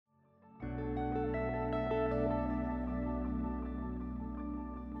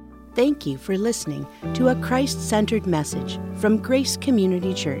Thank you for listening to a Christ-centered message from Grace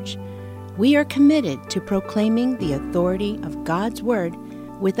Community Church. We are committed to proclaiming the authority of God's Word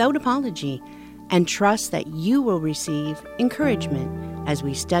without apology and trust that you will receive encouragement as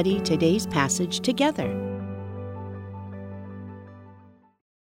we study today's passage together.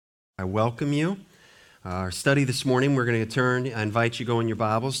 I welcome you. Our study this morning, we're going to I invite you to go in your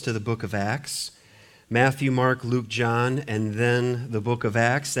Bibles to the book of Acts. Matthew, Mark, Luke, John, and then the book of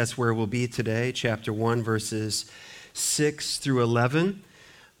Acts. That's where we'll be today, chapter 1, verses 6 through 11.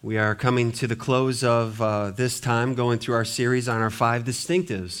 We are coming to the close of this time, going through our series on our 5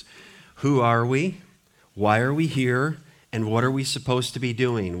 distinctives. Who are we? Why are we here? And what are we supposed to be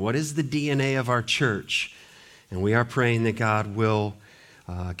doing? What is the DNA of our church? And we are praying that God will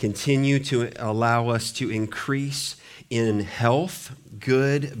continue to allow us to increase in health,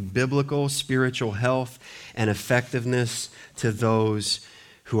 good, biblical, spiritual health, and effectiveness to those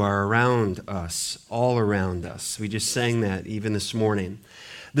who are around us, all around us. We just sang that even this morning.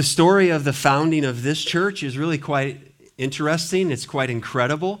 The story of the founding of this church is really quite interesting. It's quite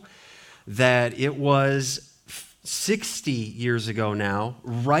incredible that it was 60 years ago now,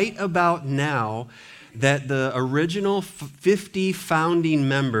 right about now, that the original 50 founding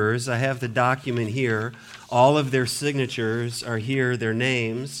members, I have the document here, all of their signatures are here, their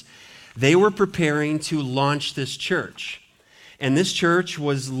names, they were preparing to launch this church. And this church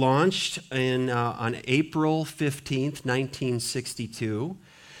was launched on April 15th, 1962.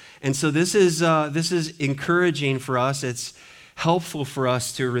 And so this is encouraging for us. It's helpful for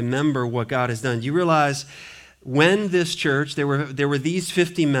us to remember what God has done. Do you realize when this church, there were these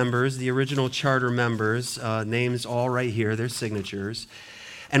 50 members, the original charter members, names all right here, their signatures.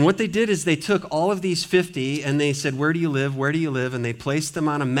 And what they did is they took all of these 50 and they said, where do you live? Where do you live? And they placed them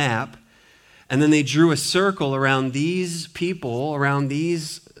on a map. And then they drew a circle around these people, around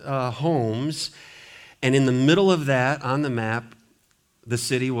these homes. And in the middle of that, on the map, the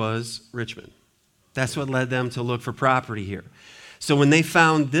city was Richmond. That's what led them to look for property here. So when they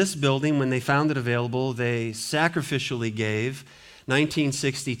found this building, when they found it available, they sacrificially gave,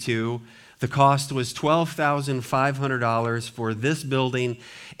 1962, the cost was $12,500 for this building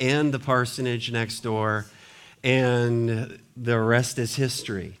and the parsonage next door, and the rest is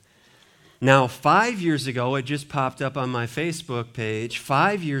history. Now, 5 years ago, it just popped up on my Facebook page,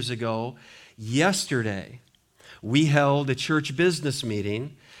 5 years ago, yesterday, we held a church business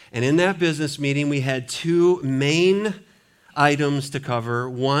meeting, and in that business meeting, we had 2 main items to cover.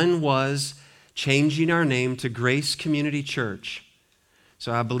 One was changing our name to Grace Community Church.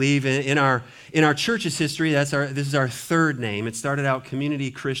 So I believe in our church's history, this is our 3rd name. It started out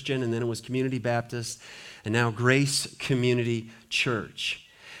Community Christian, and then it was Community Baptist, and now Grace Community Church.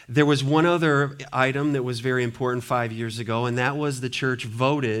 There was one other item that was very important 5 years ago, and that was the church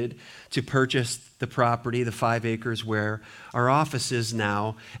voted to purchase the property, the 5 acres where our office is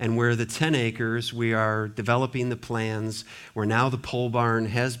now, and where the 10 acres, we are developing the plans, where now the pole barn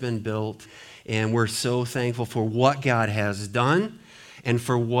has been built, and we're so thankful for what God has done and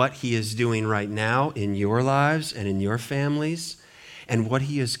for what He is doing right now in your lives and in your families, and what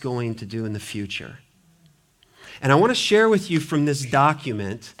He is going to do in the future. And I want to share with you from this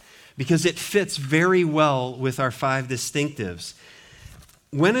document because it fits very well with our 5 distinctives.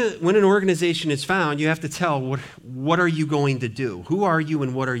 When an organization is found, you have to tell what are you going to do? Who are you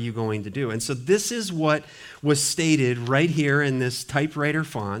and what are you going to do? And so this is what was stated right here in this typewriter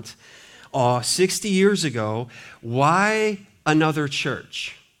font 60 years ago. Why another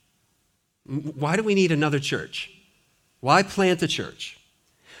church? Why do we need another church? Why plant a church?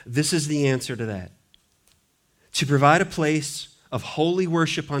 This is the answer to that. To provide a place of holy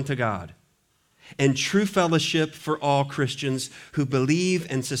worship unto God and true fellowship for all Christians who believe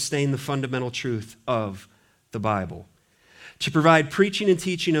and sustain the fundamental truth of the Bible. To provide preaching and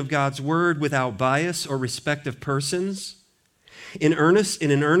teaching of God's word without bias or respect of persons, in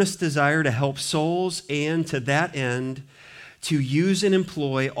an earnest desire to help souls, and to that end, to use and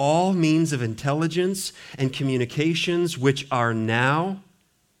employ all means of intelligence and communications which are now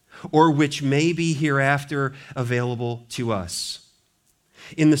or which may be hereafter available to us.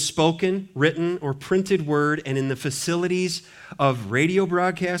 In the spoken, written, or printed word, and in the facilities of radio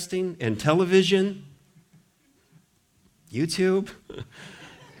broadcasting and television, YouTube,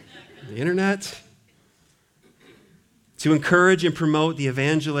 the internet, to encourage and promote the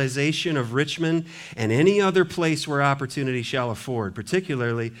evangelization of Richmond and any other place where opportunity shall afford,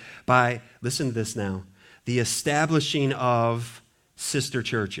 particularly by, listen to this now, the establishing of sister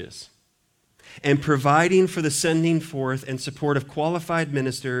churches. and providing for the sending forth and support of qualified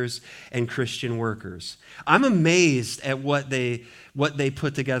ministers and Christian workers. I'm amazed at what they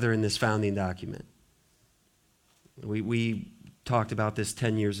put together in this founding document. We talked about this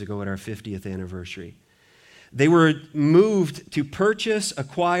 10 years ago at our 50th anniversary. They were moved to purchase,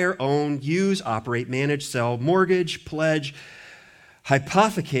 acquire, own, use, operate, manage, sell, mortgage, pledge,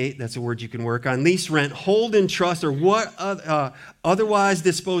 hypothecate, that's a word you can work on, lease, rent, hold in trust, or otherwise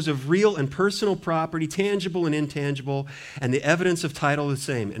dispose of real and personal property, tangible and intangible, and the evidence of title the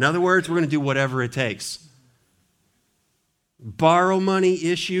same. In other words, we're going to do whatever it takes. Borrow money,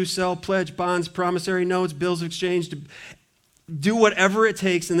 issue, sell, pledge, bonds, promissory notes, bills of exchange, do whatever it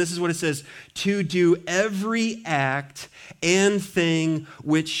takes, and this is what it says, to do every act and thing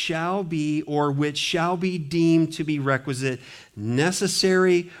which shall be deemed to be requisite,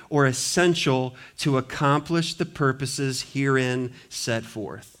 necessary, or essential to accomplish the purposes herein set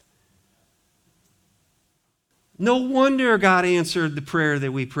forth. No wonder God answered the prayer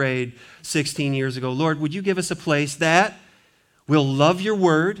that we prayed 16 years ago. Lord, would you give us a place that will love your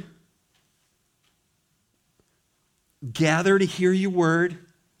word, gather to hear your word,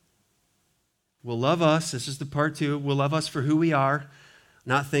 will love us. This is the part 2. Will love us for who we are.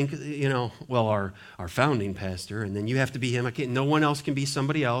 Not think, our founding pastor, and then you have to be him. No one else can be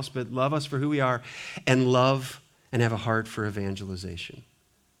somebody else, but love us for who we are, and love and have a heart for evangelization.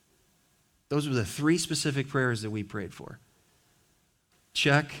 Those were the 3 specific prayers that we prayed for.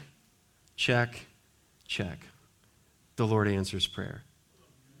 Check, check, check. The Lord answers prayer.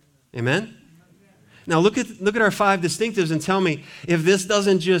 Amen? Now look at our 5 distinctives and tell me if this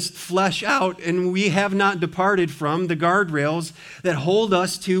doesn't just flesh out and we have not departed from the guardrails that hold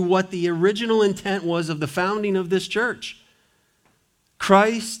us to what the original intent was of the founding of this church.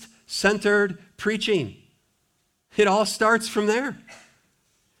 Christ-centered preaching. It all starts from there.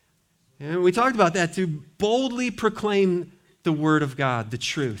 And we talked about that, to boldly proclaim the word of God, the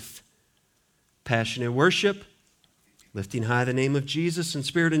truth. Passionate worship, lifting high the name of Jesus in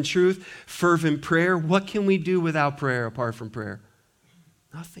spirit and truth, fervent prayer. What can we do without prayer, apart from prayer?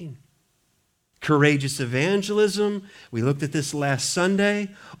 Nothing. Courageous evangelism. We looked at this last Sunday.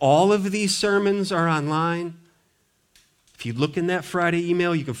 All of these sermons are online. If you look in that Friday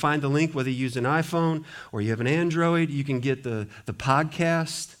email, you can find the link, whether you use an iPhone or you have an Android. You can get the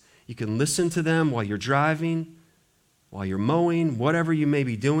podcast. You can listen to them while you're driving, while you're mowing, whatever you may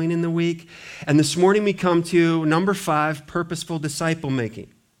be doing in the week. And this morning we come to number 5, purposeful disciple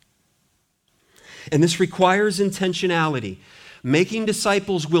making. And this requires intentionality. Making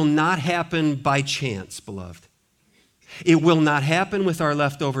disciples will not happen by chance, beloved. It will not happen with our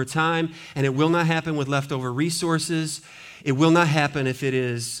leftover time, and it will not happen with leftover resources. It will not happen if it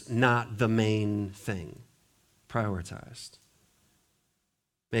is not the main thing prioritized.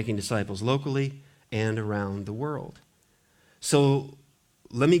 Making disciples locally and around the world. So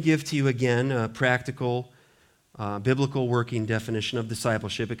let me give to you again a practical, biblical working definition of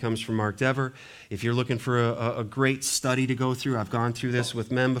discipleship. It comes from Mark Dever. If you're looking for a great study to go through, I've gone through this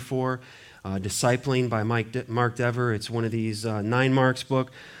with men before. Discipling by Mark Dever. It's one of these 9 Marks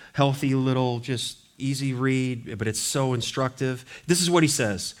book. Healthy little, just easy read, but it's so instructive. This is what he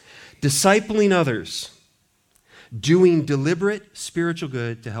says. Discipling others, doing deliberate spiritual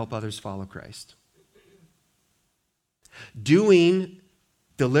good to help others follow Christ. Doing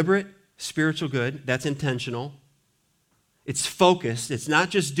deliberate spiritual good, that's intentional. It's focused. It's not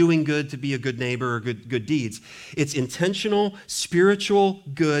just doing good to be a good neighbor or good deeds. It's intentional, spiritual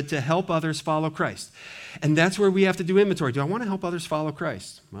good to help others follow Christ. And that's where we have to do inventory. Do I want to help others follow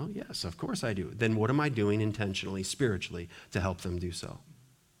Christ? Well, yes, of course I do. Then what am I doing intentionally, spiritually, to help them do so?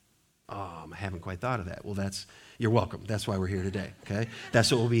 I haven't quite thought of that. Well, you're welcome. That's why we're here today, okay? That's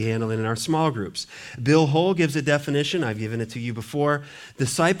what we'll be handling in our small groups. Bill Hull gives a definition. I've given it to you before.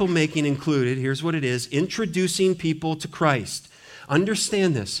 Disciple making included, here's what it is, introducing people to Christ.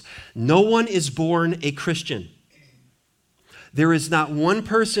 Understand this. No one is born a Christian. There is not one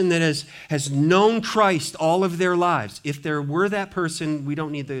person that has known Christ all of their lives. If there were that person, we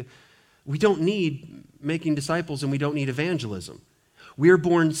don't need making disciples, and we don't need evangelism. We are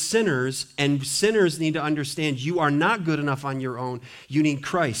born sinners, and sinners need to understand you are not good enough on your own. You need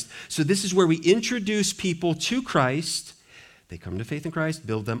Christ. So this is where we introduce people to Christ. They come to faith in Christ,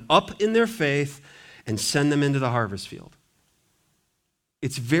 build them up in their faith, and send them into the harvest field.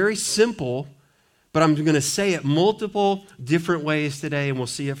 It's very simple, but I'm going to say it multiple different ways today, and we'll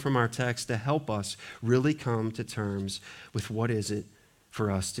see it from our text to help us really come to terms with what is it for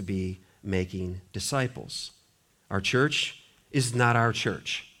us to be making disciples. Our church is not our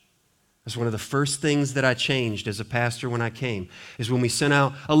church. That's one of the first things that I changed as a pastor when I came, is when we sent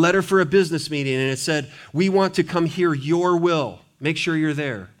out a letter for a business meeting and it said, we want to come hear your will. Make sure you're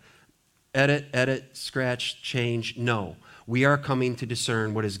there. Edit, scratch, change. No. We are coming to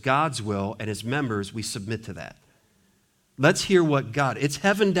discern what is God's will, and as members, we submit to that. Let's hear what God, it's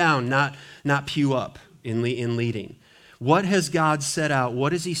heaven down, not pew up in leading. What has God set out?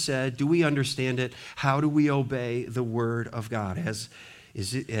 What has he said? Do we understand it? How do we obey the word of God as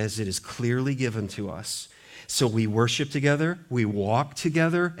it is clearly given to us? So we worship together, we walk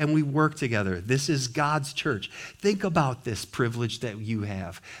together, and we work together. This is God's church. Think about this privilege that you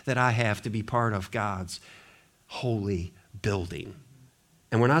have, that I have, to be part of God's holy building.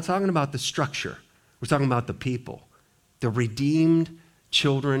 And we're not talking about the structure. We're talking about the people, the redeemed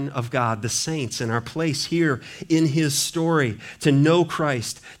children of God, the saints in our place here in his story, to know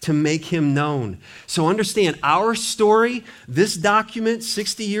Christ, to make him known. So understand, our story, this document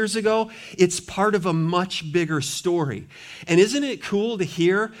 60 years ago, it's part of a much bigger story. And isn't it cool to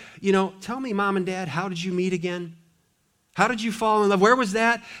hear, tell me, Mom and Dad, how did you meet again? How did you fall in love? Where was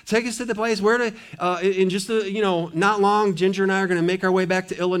that? Take us to the place in just not long, Ginger and I are going to make our way back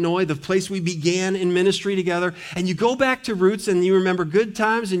to Illinois, the place we began in ministry together. And you go back to roots and you remember good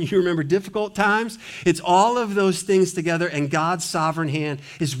times and you remember difficult times. It's all of those things together, and God's sovereign hand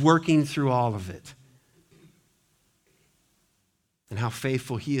is working through all of it. And how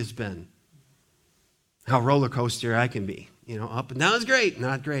faithful he has been. How roller coaster I can be. Up and down is great,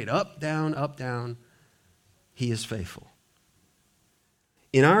 not great. Up, down. He is faithful.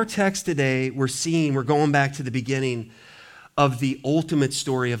 In our text today, we're going back to the beginning of the ultimate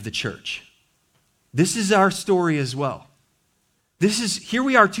story of the church. This is our story as well. Here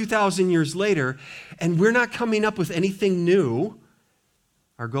we are 2,000 years later, and we're not coming up with anything new.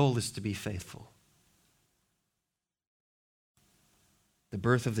 Our goal is to be faithful. The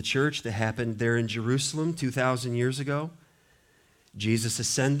birth of the church that happened there in Jerusalem 2,000 years ago. Jesus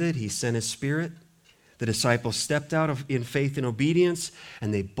ascended, he sent his Spirit. The disciples stepped out in faith and obedience,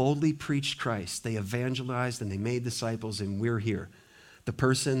 and they boldly preached Christ. They evangelized, and they made disciples, and we're here. The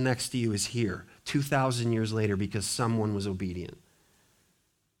person next to you is here 2,000 years later because someone was obedient.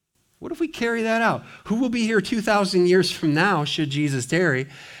 What if we carry that out? Who will be here 2,000 years from now, should Jesus tarry,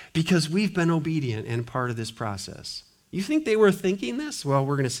 because we've been obedient and part of this process? You think they were thinking this? Well,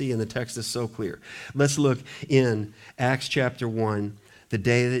 we're going to see in the text is so clear. Let's look in Acts chapter 1, the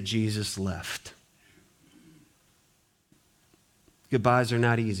day that Jesus left. Goodbyes are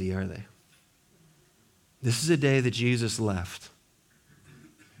not easy, are they? This is a day that Jesus left.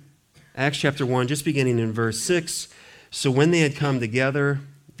 Acts chapter 1, just beginning in verse 6. So when they had come together,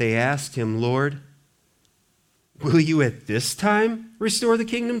 they asked him, Lord, will you at this time restore the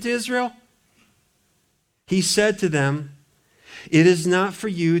kingdom to Israel? He said to them, it is not for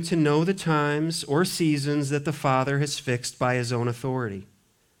you to know the times or seasons that the Father has fixed by his own authority.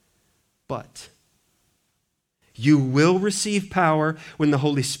 But you will receive power when the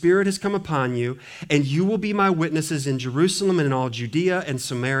Holy Spirit has come upon you, and you will be my witnesses in Jerusalem and in all Judea and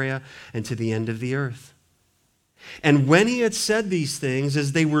Samaria and to the end of the earth. And when he had said these things,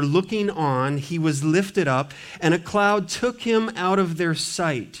 as they were looking on, he was lifted up, and a cloud took him out of their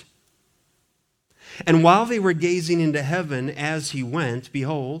sight. And while they were gazing into heaven as he went,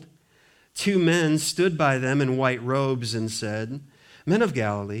 behold, two men stood by them in white robes and said, Men of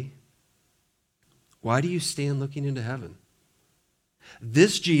Galilee, why do you stand looking into heaven?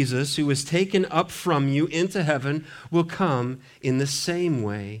 This Jesus who was taken up from you into heaven will come in the same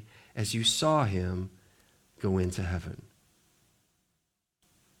way as you saw him go into heaven.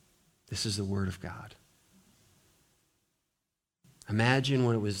 This is the word of God. Imagine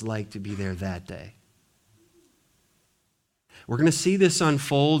what it was like to be there that day. We're going to see this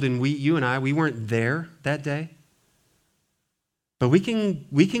unfold, and you and I, we weren't there that day. But we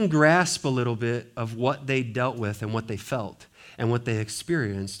can grasp a little bit of what they dealt with and what they felt and what they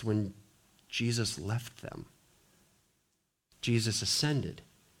experienced when Jesus left them. Jesus ascended.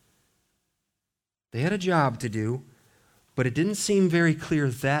 They had a job to do, but it didn't seem very clear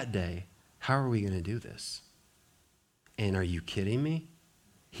that day. How are we going to do this? And are you kidding me?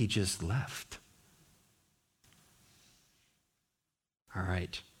 He just left. All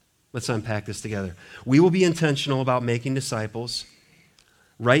right. Let's unpack this together. We will be intentional about making disciples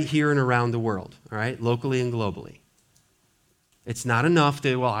right here and around the world, all right, locally and globally. It's not enough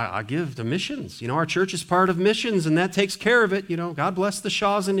to, I give to missions. Our church is part of missions, and that takes care of it. God bless the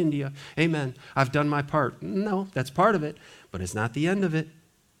Shaws in India. Amen. I've done my part. No, that's part of it, but it's not the end of it.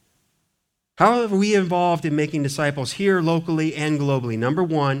 How are we involved in making disciples here, locally, and globally? Number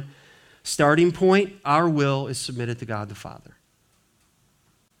one, starting point, our will is submitted to God the Father.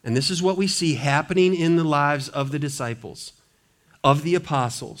 And this is what we see happening in the lives of the disciples, of the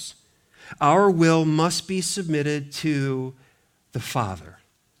apostles. Our will must be submitted to the Father.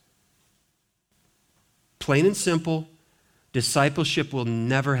 Plain and simple, discipleship will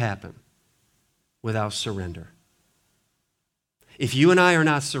never happen without surrender. If you and I are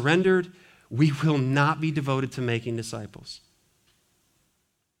not surrendered, we will not be devoted to making disciples.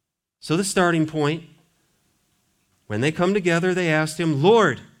 So the starting point, when they come together, they asked him,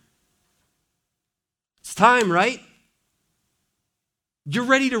 Lord, it's time, right? You're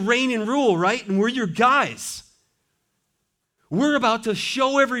ready to reign and rule, right? And we're your guys. We're about to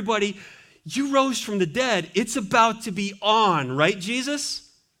show everybody you rose from the dead. It's about to be on, right,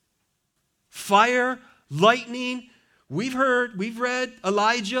 Jesus? Fire, lightning. We've read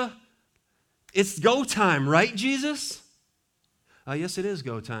Elijah. It's go time, right, Jesus? Yes, it is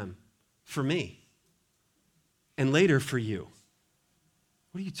go time for me. And later for you.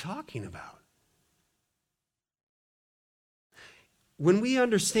 What are you talking about? When we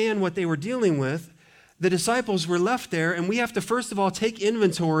understand what they were dealing with, the disciples were left there, and we have to first of all take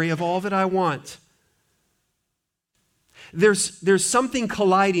inventory of all that I want. There's something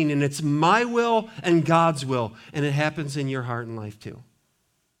colliding, and it's my will and God's will, and it happens in your heart and life too.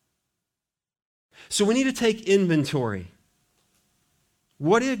 So we need to take inventory.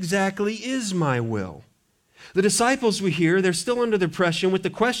 What exactly is my will? The disciples were here, they're still under the impression with the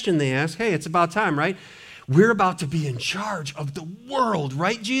question they ask, hey, it's about time, right? We're about to be in charge of the world,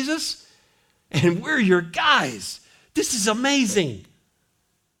 right, Jesus? And we're your guys. This is amazing.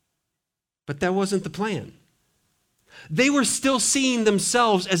 But that wasn't the plan. They were still seeing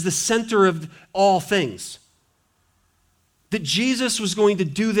themselves as the center of all things. That Jesus was going to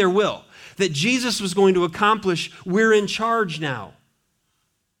do their will. That Jesus was going to accomplish, we're in charge now.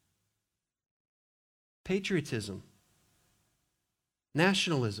 Patriotism.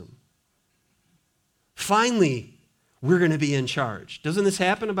 Nationalism. Finally, we're going to be in charge. Doesn't this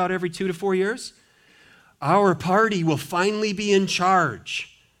happen about every 2 to 4 years? Our party will finally be in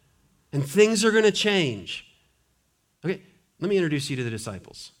charge, and things are going to change. Okay, let me introduce you to the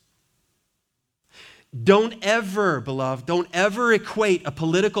disciples. Don't ever, beloved, don't ever equate a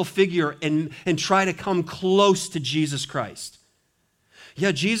political figure and try to come close to Jesus Christ.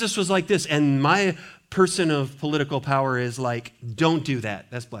 Yeah, Jesus was like this, and my person of political power is like, don't do that.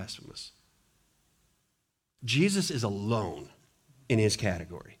 That's blasphemous. Jesus is alone in his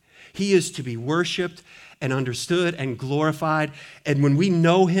category. He is to be worshiped and understood and glorified. And when we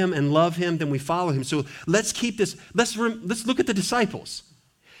know him and love him, then we follow him. So let's keep this. Let's look at the disciples.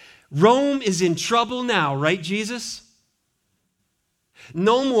 Rome is in trouble now, right, Jesus?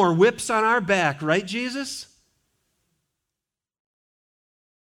 No more whips on our back, right, Jesus?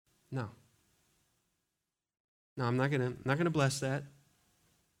 No. No, I'm not gonna bless that.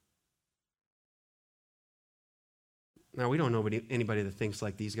 Now, we don't know anybody that thinks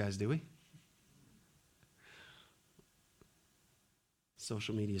like these guys, do we?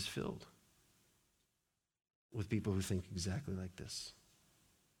 Social media is filled with people who think exactly like this.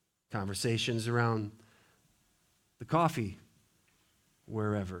 Conversations around the coffee,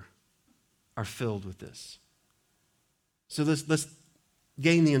 wherever, are filled with this. So let's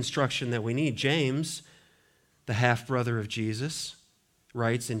gain the instruction that we need. James, the half-brother of Jesus,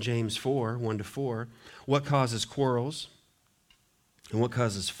 writes in James 4, 1-4, what causes quarrels and what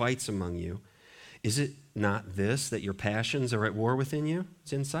causes fights among you? Is it not this, that your passions are at war within you?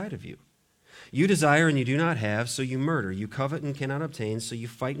 It's inside of you. You desire and you do not have, so you murder. You covet and cannot obtain, so you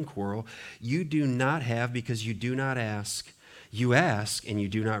fight and quarrel. You do not have because you do not ask. You ask and you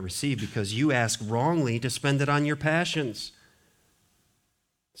do not receive because you ask wrongly to spend it on your passions.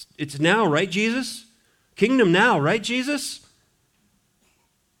 It's now, right, Jesus? Kingdom now, right, Jesus?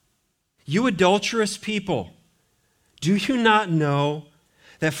 You adulterous people, do you not know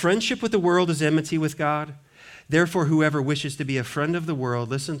that friendship with the world is enmity with God? Therefore, whoever wishes to be a friend of the world,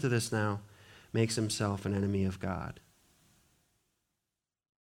 listen to this now, makes himself an enemy of God.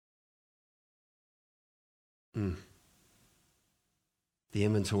 The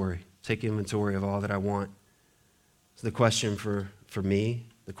inventory. Take inventory of all that I want. So the question for me,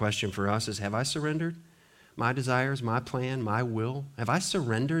 the question for us is, have I surrendered my desires, my plan, my will? Have I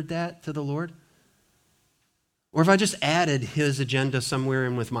surrendered that to the Lord? Or have I just added his agenda somewhere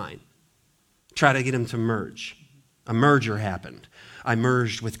in with mine? Try to get him to merge. A merger happened. I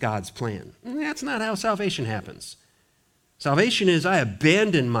merged with God's plan. That's not how salvation happens. Salvation is I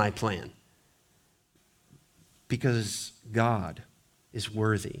abandon my plan because God is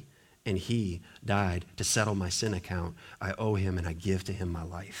worthy and he died to settle my sin account. I owe him and I give to him my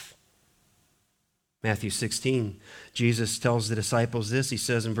life. Matthew 16, Jesus tells the disciples this. He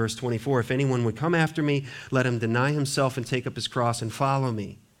says in verse 24, if anyone would come after me, let him deny himself and take up his cross and follow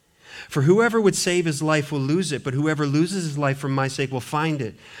me. For whoever would save his life will lose it, but whoever loses his life for my sake will find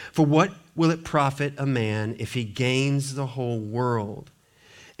it. For what will it profit a man if he gains the whole world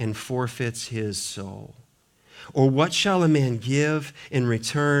and forfeits his soul? Or what shall a man give in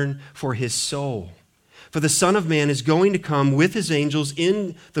return for his soul? For the Son of Man is going to come with his angels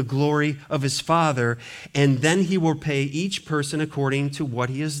in the glory of his Father, and then he will pay each person according to what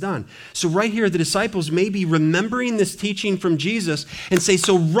he has done. So right here, the disciples may be remembering this teaching from Jesus and say,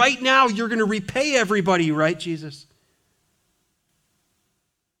 so right now you're going to repay everybody, right, Jesus?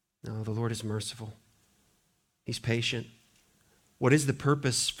 No, the Lord is merciful. He's patient. What is the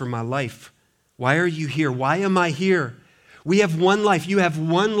purpose for my life? Why are you here? Why am I here? We have one life. You have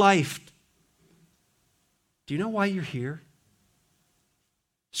one life. Do you know why you're here?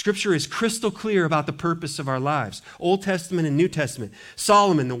 Scripture is crystal clear about the purpose of our lives. Old Testament and New Testament.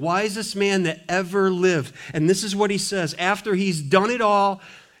 Solomon, the wisest man that ever lived. And this is what he says. After he's done it all,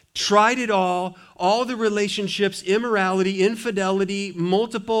 tried it all the relationships, immorality, infidelity,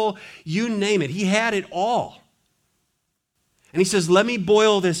 multiple, you name it. He had it all. And he says, let me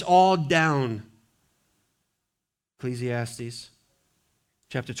boil this all down. Ecclesiastes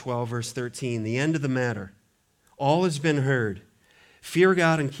chapter 12, verse 13. The end of the matter. All has been heard. Fear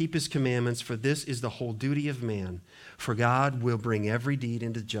God and keep his commandments, for this is the whole duty of man. For God will bring every deed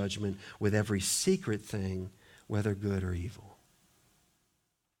into judgment with every secret thing, whether good or evil.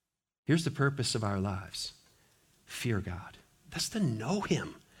 Here's the purpose of our lives. Fear God. That's to know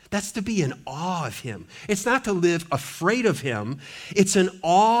him. That's to be in awe of him. It's not to live afraid of him. It's an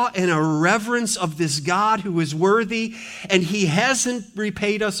awe and a reverence of this God who is worthy, and he hasn't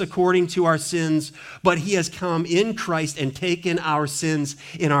repaid us according to our sins, but he has come in Christ and taken our sins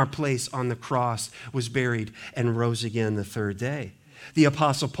in our place on the cross, was buried, and rose again the third day. The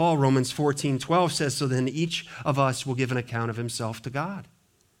Apostle Paul, Romans 14:12 says, so then each of us will give an account of himself to God.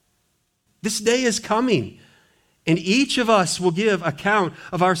 This day is coming. And each of us will give account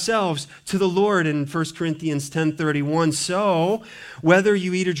of ourselves to the Lord in 1 Corinthians 10:31. So, whether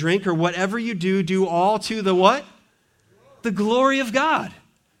you eat or drink or whatever you do, do all to the what? The glory of God,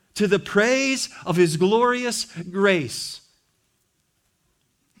 to the praise of his glorious grace.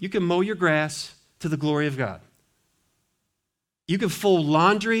 You can mow your grass to the glory of God. You can fold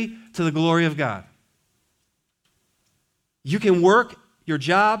laundry to the glory of God. You can work your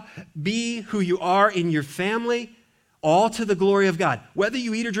job, be who you are in your family, all to the glory of God. Whether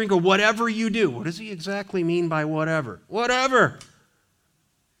you eat or drink or whatever you do. What does he exactly mean by whatever? Whatever.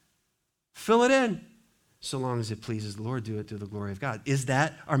 Fill it in. So long as it pleases the Lord, do it to the glory of God. Is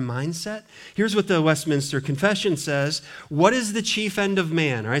that our mindset? Here's what the Westminster Confession says. What is the chief end of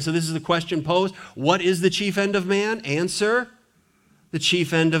man? All right, so this is the question posed. What is the chief end of man? Answer. The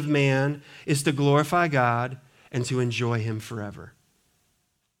chief end of man is to glorify God and to enjoy him forever.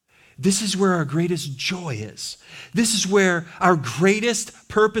 This is where our greatest joy is. This is where our greatest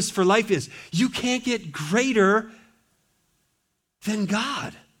purpose for life is. You can't get greater than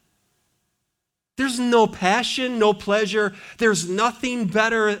God. There's no passion, no pleasure. There's nothing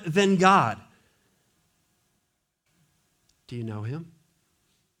better than God. Do you know him?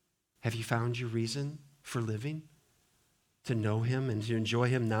 Have you found your reason for living? To know him and to enjoy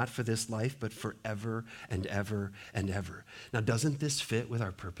him, not for this life, but forever and ever and ever. Now, doesn't this fit with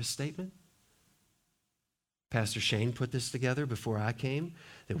our purpose statement? Pastor Shane put this together before I came,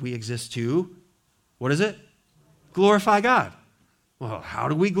 that we exist to, what is it? Glorify God. Well, how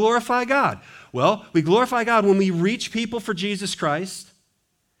do we glorify God? Well, we glorify God when we reach people for Jesus Christ.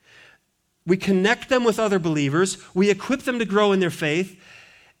 We connect them with other believers. We equip them to grow in their faith.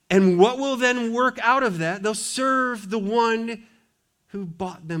 And what will then work out of that? They'll serve the one who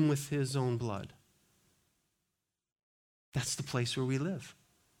bought them with his own blood. That's the place where we live.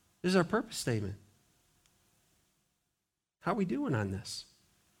 This is our purpose statement. How are we doing on this?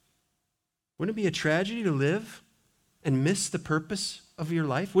 Wouldn't it be a tragedy to live and miss the purpose of your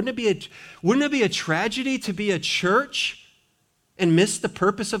life? Wouldn't it be a tragedy to be a church and miss the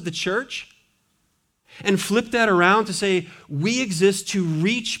purpose of the church? And flip that around to say, we exist to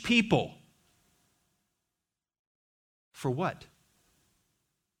reach people. For what?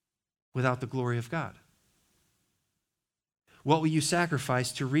 Without the glory of God. What will you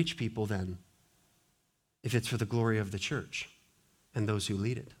sacrifice to reach people then, if it's for the glory of the church and those who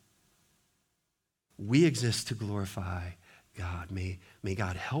lead it? We exist to glorify God. May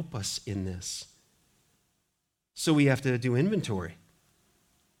God help us in this. So we have to do inventory.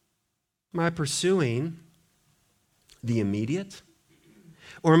 Am I pursuing the immediate?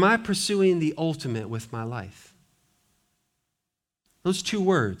 or am I pursuing the ultimate with my life? Those two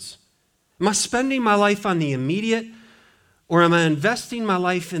words. Am I spending my life on the immediate, or am I investing my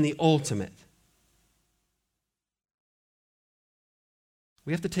life in the ultimate?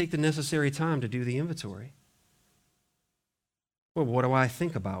 We have to take the necessary time to do the inventory. Well, what do I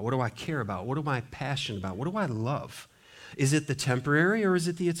think about? What do I care about? What am I passionate about? What do I love? Is it the temporary or is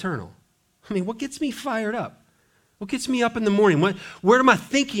it the eternal? I mean, what gets me fired up? What gets me up in the morning? What am I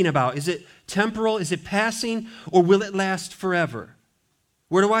thinking about? Is it temporal? Is it passing? Or will it last forever?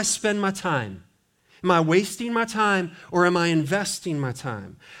 Where do I spend my time? Am I wasting my time or am I investing my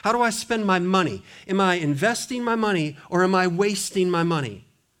time? How do I spend my money? Am I investing my money or am I wasting my money?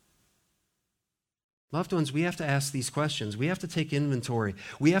 Loved ones, we have to ask these questions. We have to take inventory.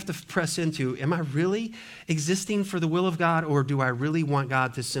 We have to press into, am I really existing for the will of God, or do I really want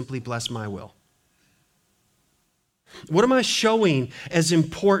God to simply bless my will? What am I showing as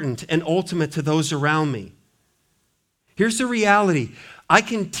important and ultimate to those around me? Here's the reality. I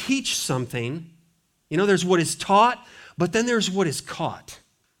can teach something. You know, there's what is taught, but then there's what is caught.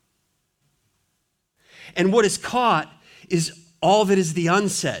 And what is caught is all that is the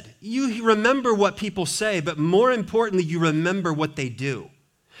unsaid. You remember what people say, but more importantly, you remember what they do.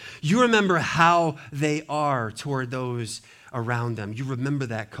 You remember how they are toward those around them. You remember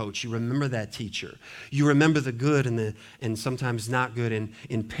that coach. You remember that teacher. You remember the good and sometimes not good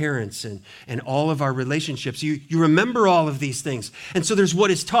in parents and all of our relationships. You remember all of these things. And so there's what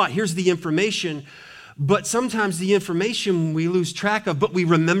is taught. Here's the information. But sometimes the information we lose track of, but we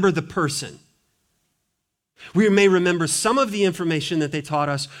remember the person. We may remember some of the information that they taught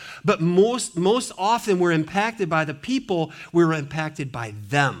us, but most often we're impacted by the people, we're impacted by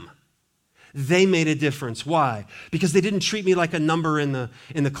them. They made a difference. Why? Because they didn't treat me like a number in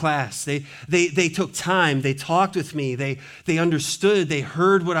the class. They took time, they talked with me, they understood, they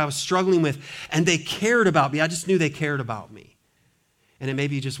heard what I was struggling with, and they cared about me. I just knew they cared about me. And it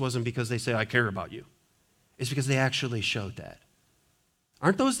maybe just wasn't because they say, I care about you. It's because they actually showed that.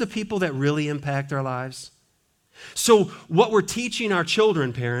 Aren't those the people that really impact our lives? So what we're teaching our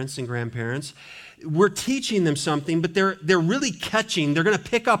children, parents and grandparents, we're teaching them something, but they're really catching. They're going to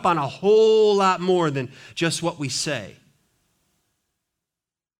pick up on a whole lot more than just what we say.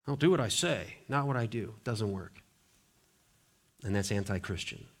 I'll do what I say, not what I do. It doesn't work. And that's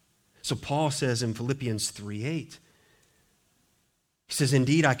anti-Christian. So Paul says in Philippians 3:8, he says,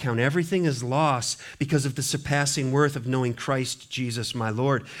 indeed, I count everything as loss because of the surpassing worth of knowing Christ Jesus my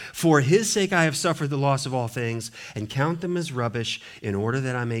Lord. For his sake I have suffered the loss of all things and count them as rubbish in order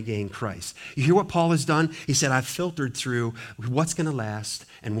that I may gain Christ. You hear what Paul has done? He said, I've filtered through what's going to last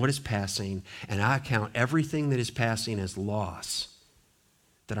and what is passing, and I count everything that is passing as loss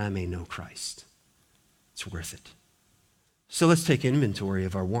that I may know Christ. It's worth it. So let's take inventory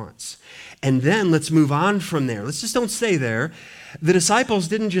of our wants. And then let's move on from there. Let's just don't stay there. The disciples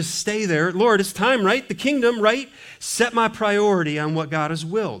didn't just stay there. Lord, it's time, right? The kingdom, right? Set my priority on what God has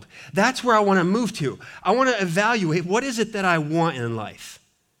willed. That's where I want to move to. I want to evaluate what is it that I want in life?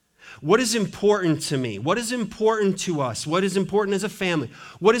 What is important to me? What is important to us? What is important as a family?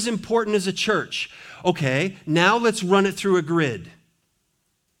 What is important as a church? Okay, now let's run it through a grid.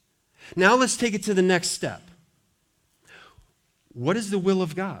 Now let's take it to the next step. What is the will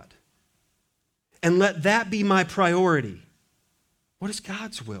of God? And let that be my priority. What is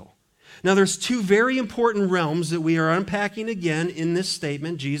God's will? Now, there's two very important realms that we are unpacking again in this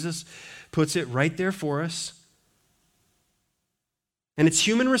statement. Jesus puts it right there for us. And it's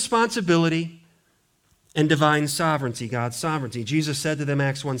human responsibility and divine sovereignty, God's sovereignty. Jesus said to them,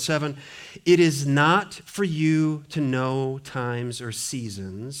 Acts 1:7, it is not for you to know times or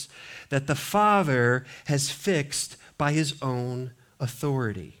seasons that the Father has fixed by his own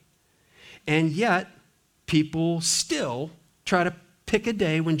authority. And yet, people still try to pick a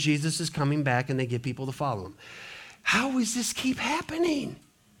day when Jesus is coming back and they get people to follow him. How does this keep happening?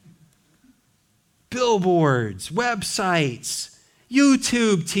 Billboards, websites,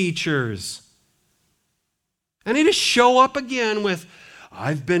 YouTube teachers. And they just show up again with,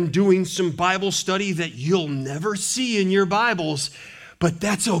 I've been doing some Bible study that you'll never see in your Bibles, but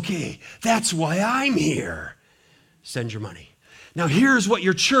that's okay. That's why I'm here. Send your money. Now here's what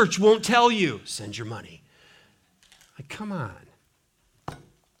your church won't tell you. Send your money. Like, come on.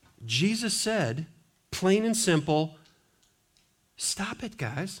 Jesus said, plain and simple, stop it,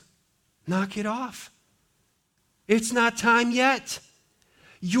 guys. Knock it off. It's not time yet.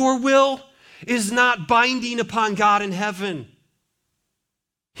 Your will is not binding upon God in heaven.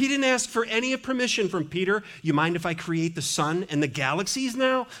 He didn't ask for any permission from Peter. You mind if I create the sun and the galaxies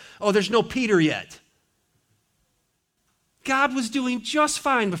now? Oh, there's no Peter yet. God was doing just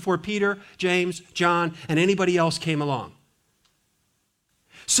fine before Peter, James, John, and anybody else came along.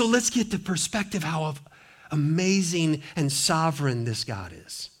 So let's get the perspective how amazing and sovereign this God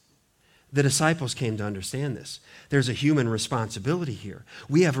is. The disciples came to understand this. There's a human responsibility here.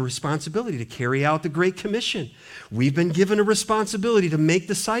 We have a responsibility to carry out the Great Commission. We've been given a responsibility to make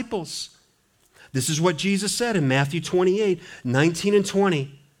disciples. This is what Jesus said in Matthew 28, 19 and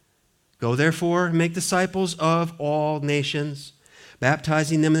 20. Go therefore and make disciples of all nations,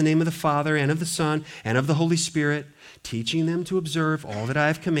 baptizing them in the name of the Father and of the Son and of the Holy Spirit, teaching them to observe all that I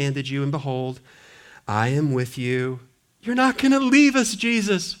have commanded you. And behold, I am with you. You're not going to leave us,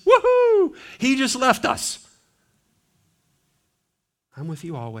 Jesus. Woohoo! He just left us. I'm with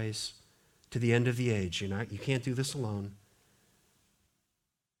you always to the end of the age. You can't do this alone.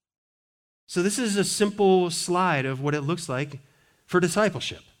 So this is a simple slide of what it looks like for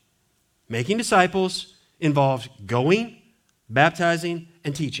discipleship. Making disciples involves going, baptizing,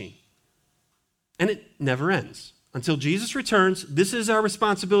 and teaching. And it never ends. Until Jesus returns, this is our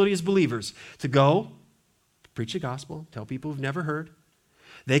responsibility as believers, to go, preach the gospel, tell people who've never heard.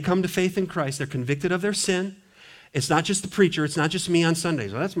 They come to faith in Christ. They're convicted of their sin. It's not just the preacher. It's not just me on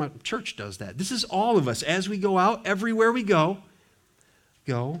Sundays. Well, that's my church does that. This is all of us. As we go out, everywhere we go.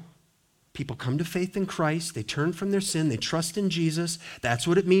 People come to faith in Christ. They turn from their sin. They trust in Jesus. That's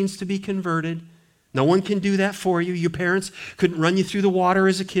what it means to be converted. No one can do that for you. Your parents couldn't run you through the water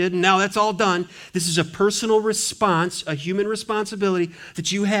as a kid, and now that's all done. This is a personal response, a human responsibility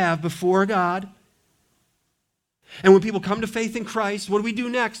that you have before God. And when people come to faith in Christ, what do we do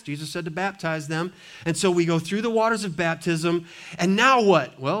next? Jesus said to baptize them. And so we go through the waters of baptism. And now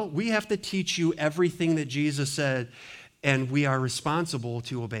what? Well, we have to teach you everything that Jesus said, and we are responsible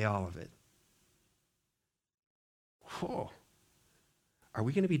to obey all of it. Whoa. Are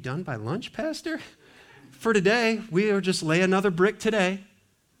we going to be done by lunch, Pastor? For today, we are just lay another brick today.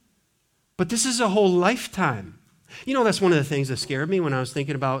 But this is a whole lifetime. You know, that's one of the things that scared me when I was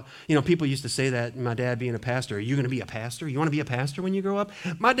thinking about, people used to say that, my dad being a pastor, are you going to be a pastor? You want to be a pastor when you grow up?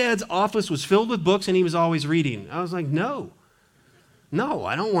 My dad's office was filled with books and he was always reading. I was like, no,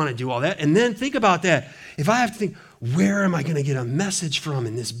 I don't want to do all that. And then think about that. If I have to think, where am I going to get a message from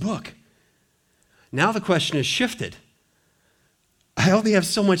in this book? Now the question is shifted. I only have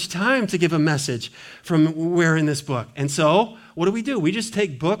so much time to give a message from where in this book. And so what do? We just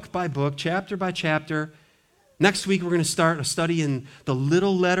take book by book, chapter by chapter. Next week, we're going to start a study in the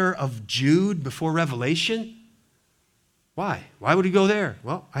little letter of Jude before Revelation. Why? Why would we go there?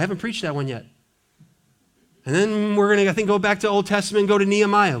 Well, I haven't preached that one yet. And then we're going to, I think, go back to Old Testament and go to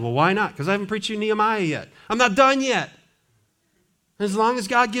Nehemiah. Well, why not? Because I haven't preached you Nehemiah yet. I'm not done yet. As long as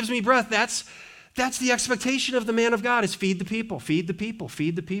God gives me breath, that's the expectation of the man of God, is feed the people, feed the people,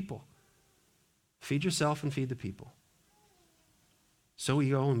 feed the people. Feed yourself and feed the people. So we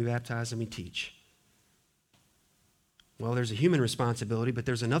go and we baptize and we teach. Well, there's a human responsibility, but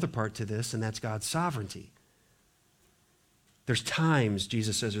there's another part to this, and that's God's sovereignty. There's times,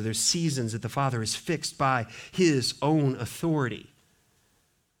 Jesus says, or there's seasons that the Father has fixed by his own authority.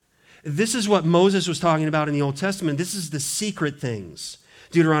 This is what Moses was talking about in the Old Testament. This is the secret things.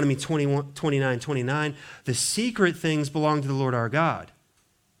 Deuteronomy 29:29, the secret things belong to the Lord our God.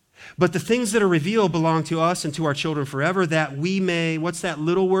 But the things that are revealed belong to us and to our children forever, that we may, what's that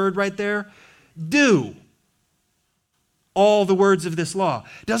little word right there? Do all the words of this law.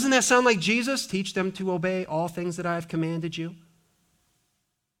 Doesn't that sound like Jesus? Teach them to obey all things that I have commanded you.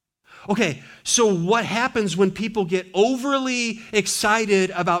 Okay, so what happens when people get overly excited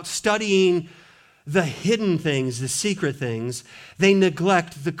about studying the hidden things, the secret things? They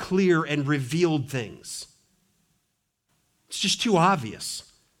neglect the clear and revealed things. It's just too obvious.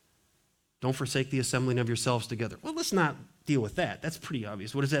 Don't forsake the assembling of yourselves together. Well, let's not deal with that. That's pretty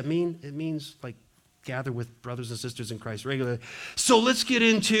obvious. What does that mean? It means gather with brothers and sisters in Christ regularly. So let's get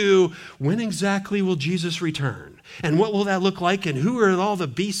into when exactly will Jesus return? And what will that look like? And who are all the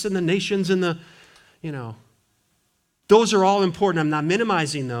beasts and the nations and those are all important. I'm not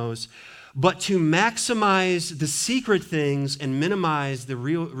minimizing those. But to maximize the secret things and minimize the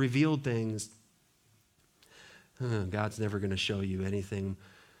real revealed things, God's never going to show you anything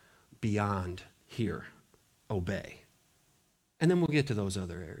beyond here. Obey. And then we'll get to those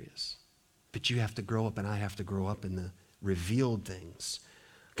other areas. But you have to grow up, and I have to grow up in the revealed things.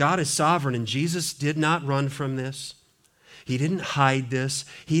 God is sovereign, and Jesus did not run from this. He didn't hide this.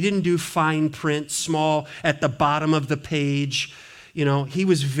 He didn't do fine print, small at the bottom of the page. He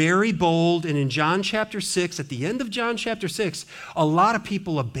was very bold, and in John chapter 6, at the end of John chapter 6, a lot of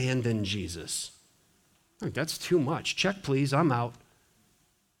people abandoned Jesus. That's too much. Check, please. I'm out.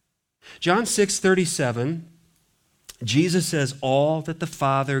 John 6:37. Jesus says, all that the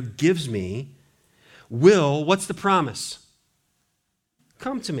Father gives me will, what's the promise?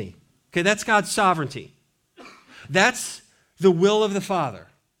 Come to me. Okay, that's God's sovereignty. That's the will of the Father.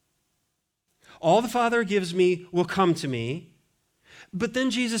 All the Father gives me will come to me. But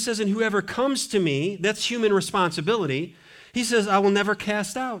then Jesus says, and whoever comes to me, that's human responsibility. He says, I will never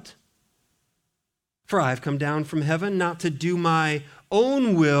cast out. For I have come down from heaven not to do my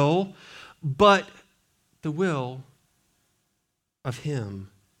own will, but the will of him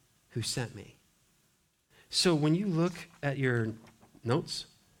who sent me. So when you look at your notes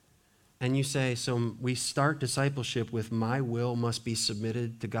and you say, so we start discipleship with my will must be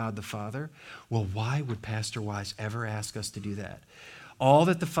submitted to God the Father, well, why would Pastor Wise ever ask us to do that? All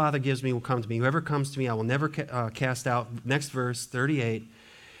that the Father gives me will come to me. Whoever comes to me, I will never cast out. Next verse, 38,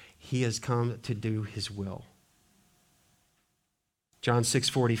 he has come to do his will. John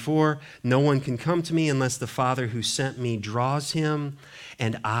 6:44, no one can come to me unless the Father who sent me draws him,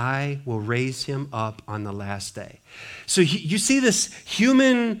 and I will raise him up on the last day. So you see this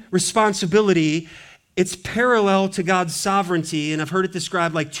human responsibility. It's parallel to God's sovereignty, and I've heard it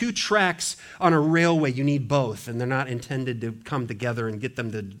described like two tracks on a railway. You need both, and they're not intended to come together and get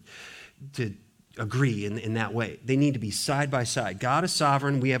them to agree in that way. They need to be side by side. God is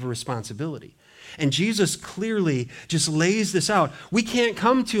sovereign. We have a responsibility. And Jesus clearly just lays this out. We can't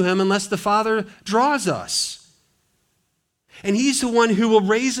come to him unless the Father draws us. And he's the one who will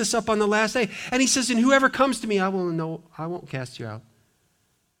raise us up on the last day. And he says, and whoever comes to me, I won't cast you out.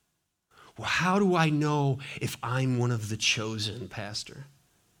 Well, how do I know if I'm one of the chosen, Pastor?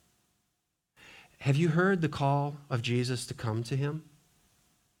 Have you heard the call of Jesus to come to him?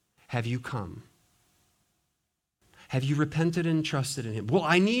 Have you come? Have you repented and trusted in him? Well,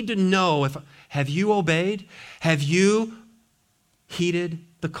 I need to know have you obeyed? Have you heeded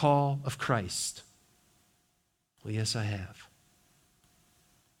the call of Christ? Well, yes, I have.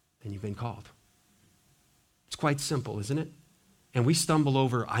 And you've been called. It's quite simple, isn't it? And we stumble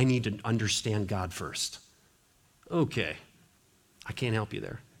over, I need to understand God first. Okay, I can't help you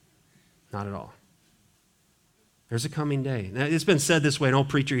there. Not at all. There's a coming day. Now, it's been said this way, an old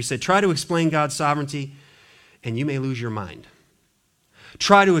preacher, he said, try to explain God's sovereignty and you may lose your mind.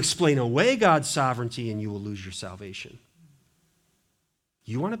 Try to explain away God's sovereignty and you will lose your salvation.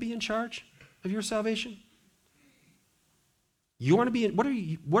 You want to be in charge of your salvation? You want to be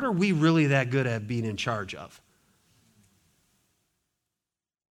what are we really that good at being in charge of?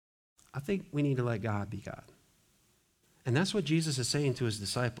 I think we need to let God be God. And that's what Jesus is saying to his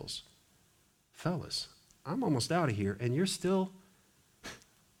disciples. Fellas, I'm almost out of here and you're still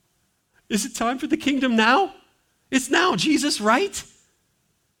Is it time for the kingdom now? It's now, Jesus, right?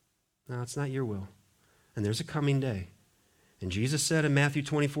 No, it's not your will. And there's a coming day. And Jesus said in Matthew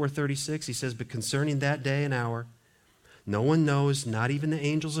 24:36, he says, but concerning that day and hour, no one knows, not even the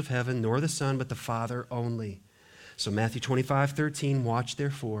angels of heaven, nor the Son, but the Father only. So Matthew 25:13, watch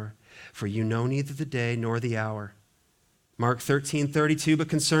therefore, for you know neither the day nor the hour. Mark 13:32, but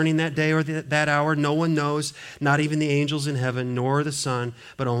concerning that day or that hour, no one knows, not even the angels in heaven, nor the Son,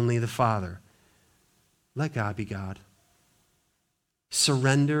 but only the Father. Let God be God.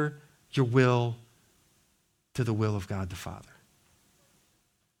 Surrender your will to the will of God the Father.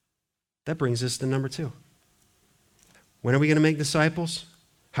 That brings us to number 2. When are we going to make disciples?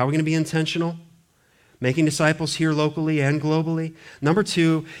 How are we going to be intentional? Making disciples here locally and globally. Number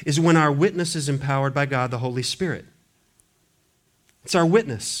 2 is when our witness is empowered by God the Holy Spirit. It's our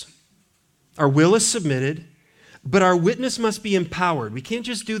witness. Our will is submitted, but our witness must be empowered. We can't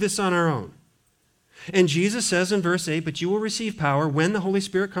just do this on our own. And Jesus says in verse 8, but you will receive power when the Holy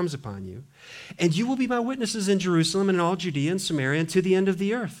Spirit comes upon you, and you will be my witnesses in Jerusalem and in all Judea and Samaria and to the end of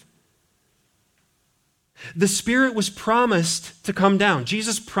the earth. The Spirit was promised to come down.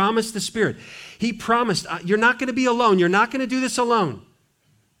 Jesus promised the Spirit. He promised, you're not going to be alone. You're not going to do this alone.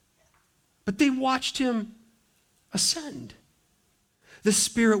 But they watched him ascend. The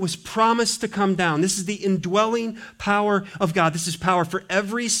Spirit was promised to come down. This is the indwelling power of God. This is power for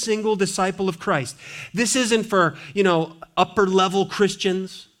every single disciple of Christ. This isn't for, upper level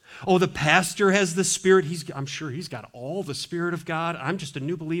Christians. Oh, the pastor has the Spirit. I'm sure he's got all the Spirit of God. I'm just a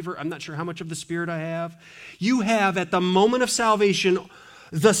new believer. I'm not sure how much of the Spirit I have. You have, at the moment of salvation,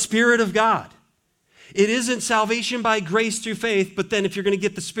 the Spirit of God. It isn't salvation by grace through faith, but then if you're going to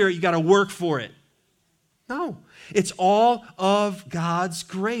get the Spirit, you got to work for it. No. It's all of God's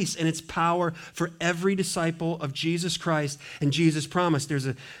grace and its power for every disciple of Jesus Christ. And Jesus promised there's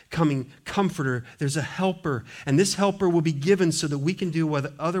a coming comforter, there's a helper, and this helper will be given so that we can do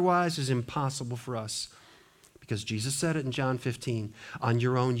what otherwise is impossible for us. Because Jesus said it in John 15, on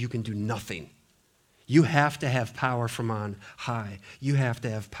your own you can do nothing. You have to have power from on high. You have to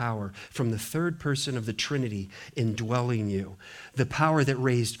have power from the third person of the Trinity indwelling you. The power that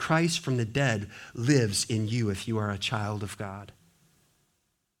raised Christ from the dead lives in you if you are a child of God.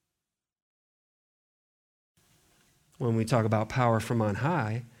 When we talk about power from on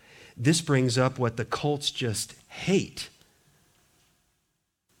high, this brings up what the cults just hate.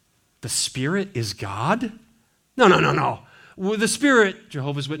 The Spirit is God? No. Well, the Spirit,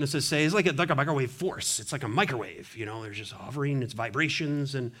 Jehovah's Witnesses say, is like a microwave force. It's like a microwave. There's just hovering, it's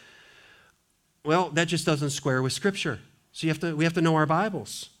vibrations. And, well, that just doesn't square with Scripture. So we have to know our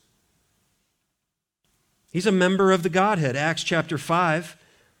Bibles. He's a member of the Godhead. Acts chapter 5.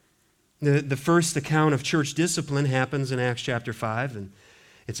 The first account of church discipline happens in Acts chapter 5, and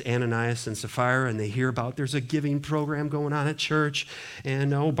it's Ananias and Sapphira, and they hear about there's a giving program going on at church,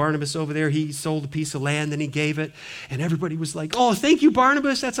 and Barnabas over there, he sold a piece of land and he gave it, and everybody was like, oh, thank you,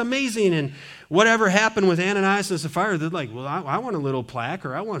 Barnabas, that's amazing. And whatever happened with Ananias and Sapphira, they're like, well, I want a little plaque,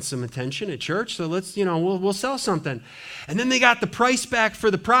 or I want some attention at church, so let's, we'll sell something. And then they got the price back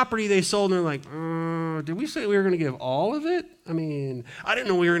for the property they sold, and they're like, did we say we were going to give all of it? I didn't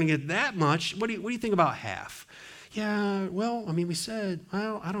know we were going to get that much. What do you think about half? Yeah, well, we said,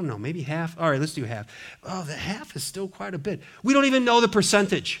 I don't know, maybe half. All right, let's do half. Oh, the half is still quite a bit. We don't even know the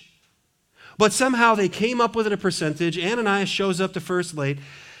percentage. But somehow they came up with a percentage. Ananias shows up to first late.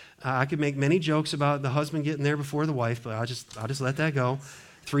 I could make many jokes about the husband getting there before the wife, but I'll just let that go.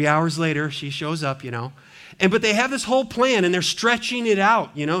 3 hours later, she shows up, But they have this whole plan, and they're stretching it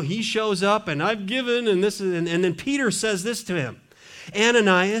out. He shows up, and I've given, and then Peter says this to him.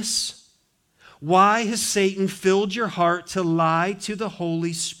 Ananias, why has Satan filled your heart to lie to the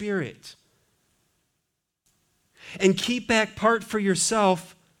Holy Spirit and keep back part for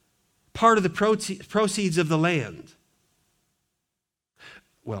yourself, part of the proceeds of the land?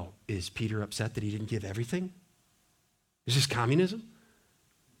 Well, is Peter upset that he didn't give everything? Is this communism?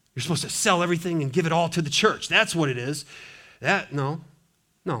 You're supposed to sell everything and give it all to the church. That's what it is. No.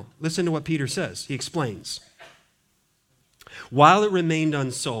 Listen to what Peter says. He explains. While it remained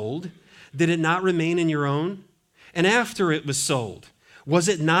unsold, did it not remain in your own? And after it was sold, was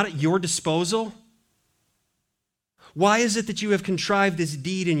it not at your disposal? Why is it that you have contrived this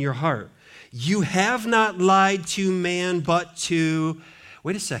deed in your heart? You have not lied to man, but to...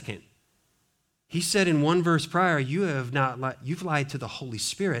 Wait a second. He said in one verse prior, you've lied to the Holy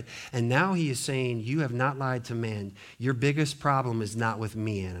Spirit. And now he is saying, you have not lied to man. Your biggest problem is not with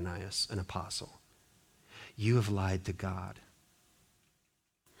me, Ananias, an apostle. You have lied to God.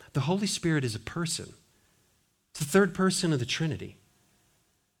 The Holy Spirit is a person. It's the third person of the Trinity.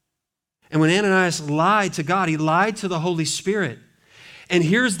 And when Ananias lied to God, he lied to the Holy Spirit. And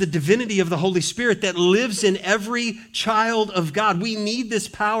here's the divinity of the Holy Spirit that lives in every child of God. We need this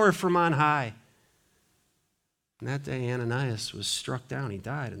power from on high. And that day, Ananias was struck down. He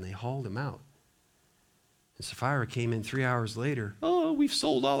died, and they hauled him out. And Sapphira came in 3 hours later. Oh, we've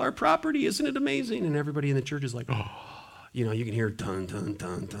sold all our property. Isn't it amazing? And everybody in the church is like, oh. You can hear dun, dun,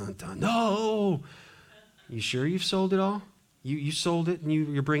 dun, dun, dun. No. You sure you've sold it all? You sold it and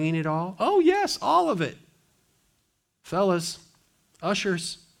you're bringing it all? Oh, yes, all of it. Fellas,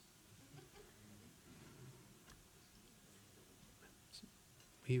 ushers.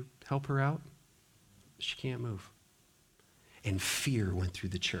 Will you help her out? She can't move. And fear went through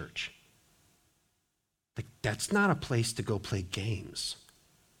the church. That's not a place to go play games.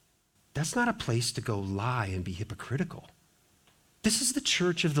 That's not a place to go lie and be hypocritical. This is the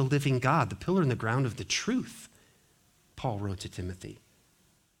church of the living God, the pillar and the ground of the truth, Paul wrote to Timothy.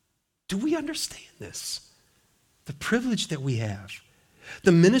 Do we understand this? The privilege that we have.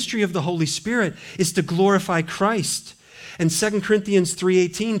 The ministry of the Holy Spirit is to glorify Christ. In 2 Corinthians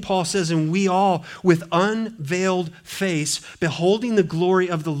 3:18, Paul says, and we all, with unveiled face, beholding the glory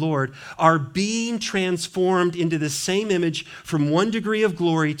of the Lord, are being transformed into the same image from one degree of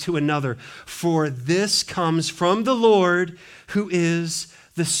glory to another. For this comes from the Lord, who is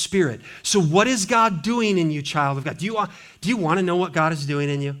the Spirit. So what is God doing in you, child of God? Do you want to know what God is doing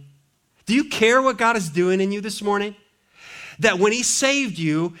in you? Do you care what God is doing in you this morning? That when he saved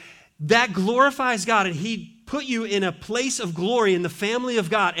you, that glorifies God, and he put you in a place of glory in the family of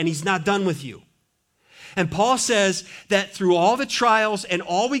God, and he's not done with you. And Paul says that through all the trials and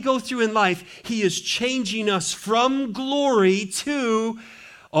all we go through in life, he is changing us from glory to,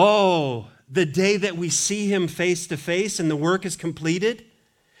 the day that we see him face to face and the work is completed.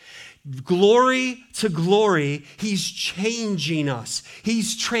 Glory to glory, he's changing us.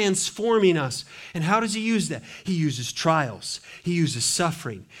 He's transforming us. And how does he use that? He uses trials. He uses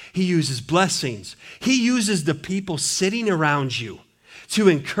suffering. He uses blessings. He uses the people sitting around you to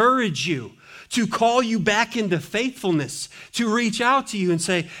encourage you, to call you back into faithfulness, to reach out to you and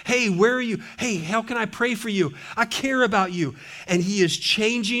say, hey, where are you? Hey, how can I pray for you? I care about you. And he is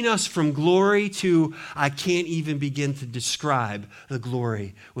changing us from glory to, I can't even begin to describe the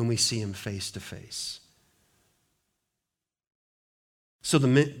glory when we see him face to face. So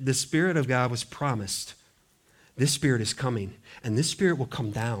the Spirit of God was promised. This Spirit is coming, and this Spirit will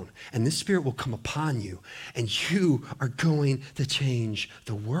come down, and this Spirit will come upon you, and you are going to change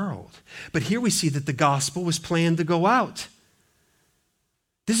the world. But here we see that the gospel was planned to go out.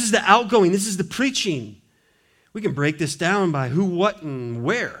 This is the outgoing, this is the preaching. We can break this down by who, what, and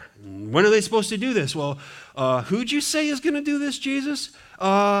where. When are they supposed to do this? Well, who'd you say is going to do this, Jesus?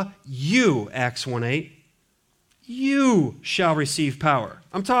 You, Acts 1:8. You shall receive power.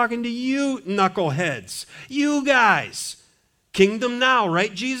 I'm talking to you, knuckleheads. You guys. Kingdom now,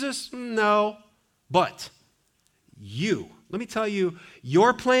 right, Jesus? No. But you. Let me tell you,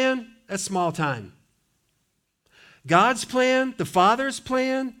 your plan, that's small time. God's plan, the Father's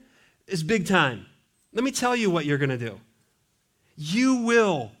plan, is big time. Let me tell you what you're going to do. You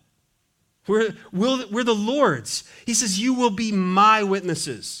will. We're the Lord's. He says, you will be my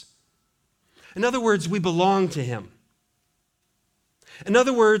witnesses. In other words, we belong to him. In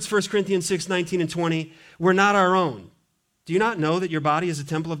other words, 1 Corinthians 6:19 and 20, we're not our own. Do you not know that your body is a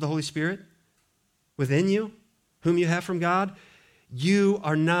temple of the Holy Spirit within you, whom you have from God? You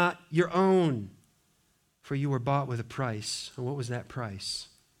are not your own, for you were bought with a price. And what was that price?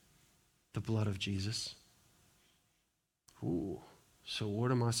 The blood of Jesus. Ooh, so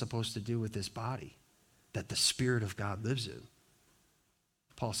what am I supposed to do with this body that the Spirit of God lives in?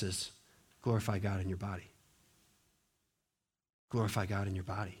 Paul says, glorify God in your body. Glorify God in your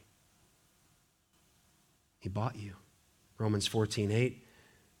body. He bought you. Romans 14:8,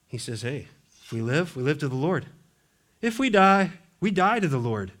 he says, hey, if we live to the Lord. If we die to the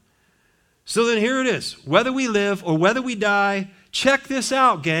Lord. So then here it is. Whether we live or whether we die, check this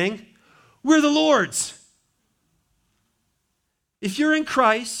out, gang. We're the Lord's. If you're in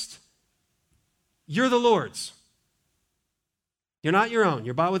Christ, you're the Lord's. You're not your own.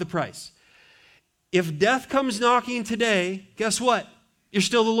 You're bought with a price. If death comes knocking today, guess what? You're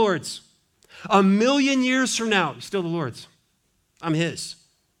still the Lord's. 1,000,000 years from now, you're still the Lord's. I'm his.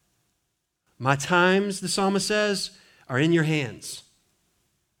 My times, the psalmist says, are in your hands.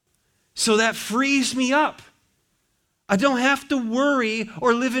 So that frees me up. I don't have to worry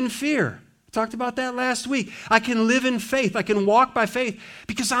or live in fear. I talked about that last week. I can live in faith. I can walk by faith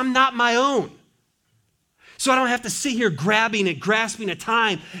because I'm not my own. So I don't have to sit here grasping at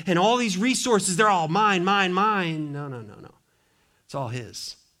time and all these resources, they're all mine. No. It's all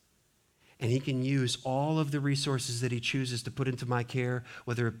his. And he can use all of the resources that he chooses to put into my care,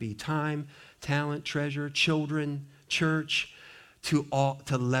 whether it be time, talent, treasure, children, church, to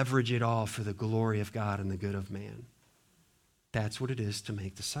leverage it all for the glory of God and the good of man. That's what it is to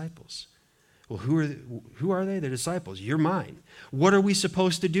make disciples. Well, who are they? The disciples. You're mine. What are we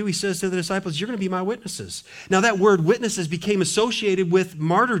supposed to do? He says to the disciples, you're going to be my witnesses. Now that word witnesses became associated with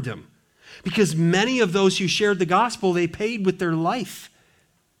martyrdom because many of those who shared the gospel, they paid with their life.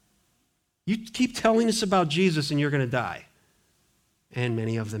 You keep telling us about Jesus and you're going to die. And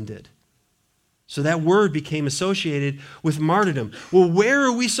many of them did. So that word became associated with martyrdom. Well, where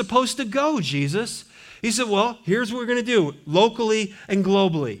are we supposed to go, Jesus? He said, well, here's what we're going to do, locally and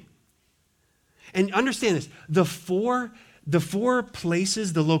globally. And understand this, the four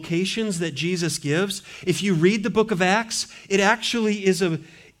places, the locations that Jesus gives, if you read the book of Acts, it actually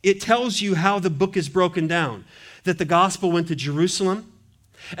it tells you how the book is broken down. That the gospel went to Jerusalem,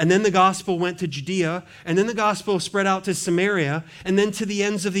 and then the gospel went to Judea, and then the gospel spread out to Samaria, and then to the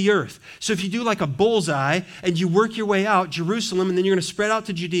ends of the earth. So if you do like a bullseye, and you work your way out, Jerusalem, and then you're going to spread out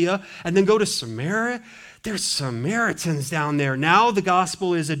to Judea, and then go to Samaria, there's Samaritans down there. Now the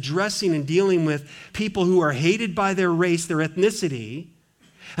gospel is addressing and dealing with people who are hated by their race, their ethnicity.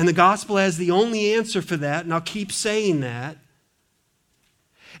 And the gospel has the only answer for that, and I'll keep saying that.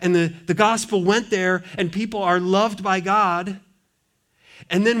 And the gospel went there, and people are loved by God.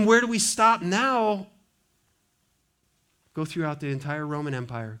 And then where do we stop now? Go throughout the entire Roman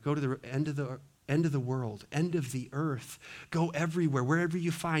Empire. Go to the end of the world, end of the earth. Go everywhere. Wherever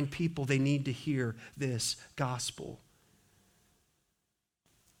you find people, they need to hear this gospel.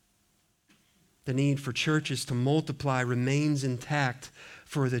 The need for churches to multiply remains intact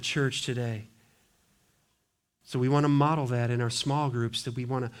for the church today. So we want to model that in our small groups, that we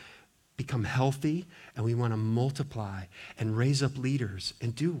want to become healthy and we want to multiply and raise up leaders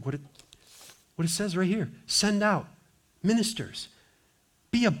and do what it says right here. Send out ministers.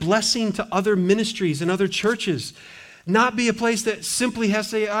 Be a blessing to other ministries and other churches. Not be a place that simply has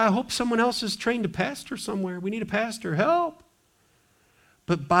to say, I hope someone else is trained to pastor somewhere. We need a pastor. Help.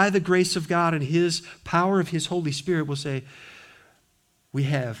 But by the grace of God and his power of his Holy Spirit, we'll say, we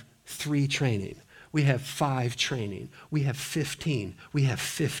have 3 training. We have 5 training. We have 15. We have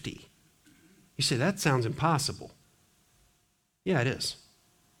 50. You say, that sounds impossible. Yeah, it is.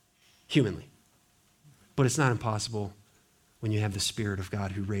 Humanly. But it's not impossible when you have the Spirit of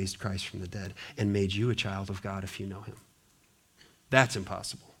God who raised Christ from the dead and made you a child of God if you know him. That's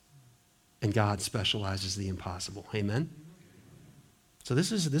impossible. And God specializes the impossible. Amen? So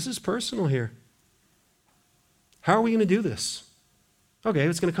this is personal here. How are we going to do this? Okay,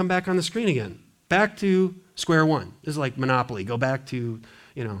 it's going to come back on the screen again. Back to square one. This is like Monopoly. Go back to,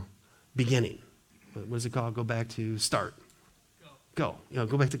 beginning. What is it called? Go back to start. Go.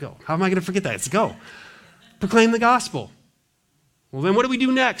 Go back to go. How am I going to forget that? It's go. Proclaim the gospel. Well, then what do we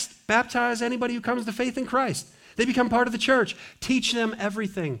do next? Baptize anybody who comes to faith in Christ. They become part of the church. Teach them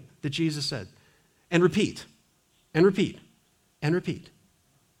everything that Jesus said. And repeat. And repeat. And repeat.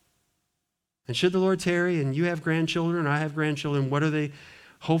 And should the Lord tarry and you have grandchildren, I have grandchildren, what are they,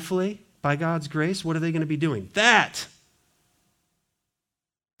 hopefully, by God's grace, what are they going to be doing? That!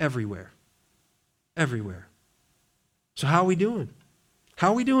 Everywhere. Everywhere. So how are we doing? How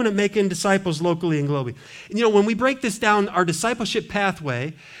are we doing at making disciples locally and globally? When we break this down, our discipleship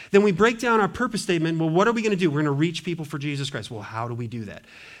pathway, then we break down our purpose statement. Well, what are we going to do? We're going to reach people for Jesus Christ. Well, how do we do that?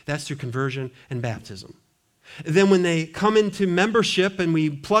 That's through conversion and baptism. Then when they come into membership and we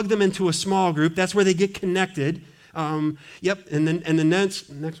plug them into a small group, that's where they get connected. And the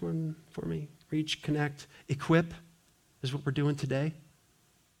next one for me, reach, connect, equip is what we're doing today.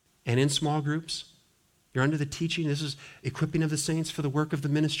 And in small groups, you're under the teaching. This is equipping of the saints for the work of the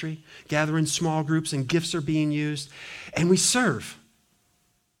ministry. Gather in small groups and gifts are being used. And we serve.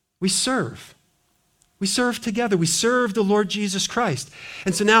 We serve. We serve together. We serve the Lord Jesus Christ.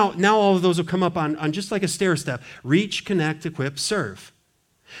 And so now all of those will come up on just like a stair step. Reach, connect, equip, serve.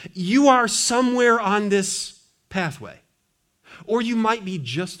 You are somewhere on this pathway. Or you might be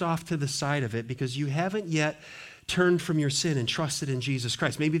just off to the side of it because you haven't yet turned from your sin and trusted in Jesus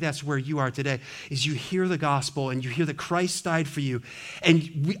Christ. Maybe that's where you are today, is you hear the gospel and you hear that Christ died for you.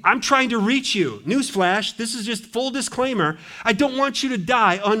 And I'm trying to reach you. Newsflash, this is just full disclaimer. I don't want you to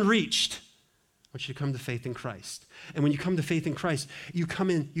die unreached. I want you to come to faith in Christ. And when you come to faith in Christ, you come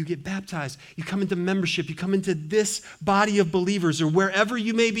in, you get baptized, you come into membership, you come into this body of believers or wherever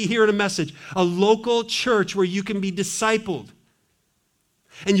you may be hearing a message, a local church where you can be discipled.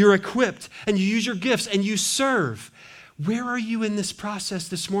 And you're equipped, and you use your gifts, and you serve. Where are you in this process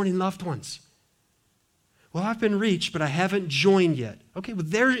this morning, loved ones? Well, I've been reached, but I haven't joined yet. Okay,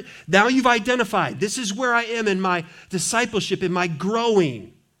 well, now you've identified. This is where I am in my discipleship, in my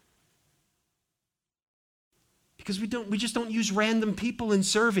growing. Because we just don't use random people in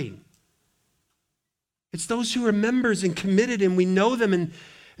serving. It's those who are members and committed, and we know them,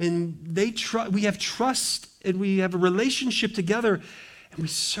 and we have trust, and we have a relationship together. And we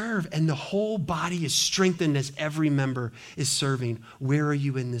serve, and the whole body is strengthened as every member is serving. Where are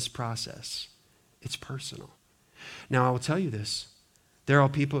you in this process? It's personal. Now, I will tell you this. There are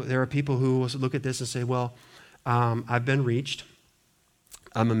people who will look at this and say, well, I've been reached.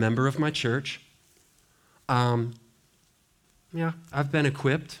 I'm a member of my church. I've been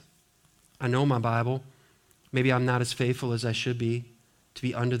equipped. I know my Bible. Maybe I'm not as faithful as I should be to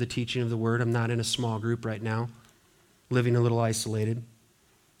be under the teaching of the word. I'm not in a small group right now, living a little isolated.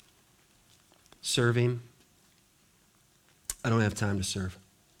 Serving. I don't have time to serve.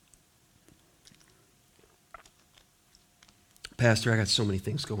 Pastor, I got so many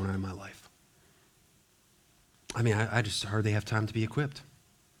things going on in my life. I just hardly have time to be equipped.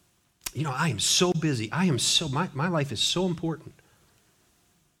 I am so busy. My life is so important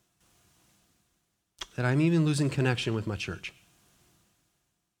that I'm even losing connection with my church.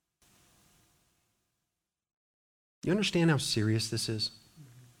 You understand how serious this is?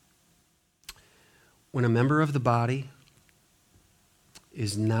 When a member of the body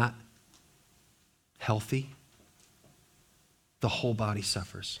is not healthy, the whole body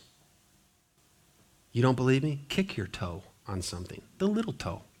suffers. You don't believe me? Kick your toe on something. The little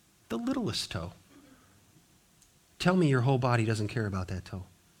toe. The littlest toe. Tell me your whole body doesn't care about that toe.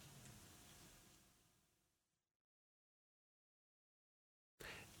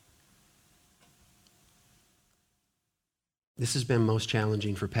 This has been most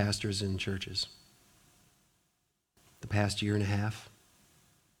challenging for pastors in churches. The past year and a half,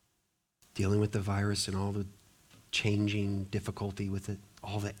 dealing with the virus and all the changing difficulty with it,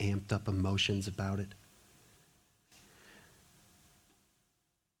 all the amped up emotions about it.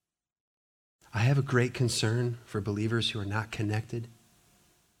 I have a great concern for believers who are not connected.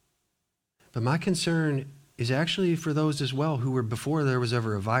 But my concern is actually for those as well who were, before there was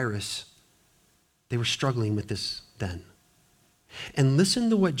ever a virus, they were struggling with this then. And listen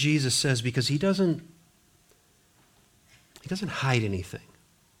to what Jesus says, because he doesn't hide anything.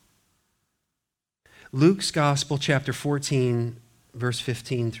 Luke's Gospel, chapter 14, verse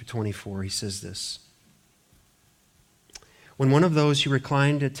 15 through 24, he says this. When one of those who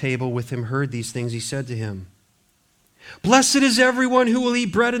reclined at table with him heard these things, he said to him, "Blessed is everyone who will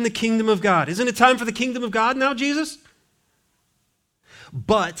eat bread in the kingdom of God." Isn't it time for the kingdom of God now, Jesus?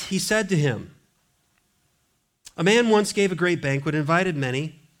 But he said to him, "A man once gave a great banquet, invited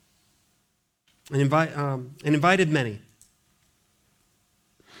many. And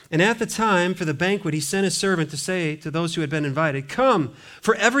at the time for the banquet, he sent his servant to say to those who had been invited, 'Come,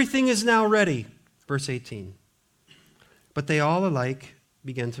 for everything is now ready.'" Verse 18. But they all alike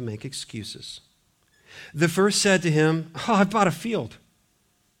began to make excuses. The first said to him, "Oh, I've bought a field.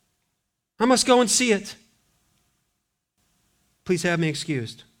 I must go and see it. Please have me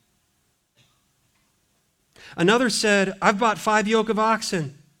excused." Another said, "I've bought 5 yoke of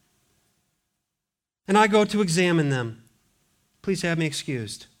oxen, and I go to examine them. Please have me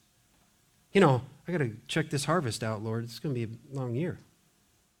excused. I got to check this harvest out, Lord. It's going to be a long year."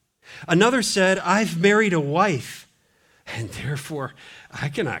 Another said, "I've married a wife, and therefore I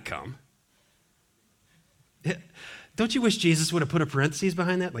cannot come." Don't you wish Jesus would have put a parenthesis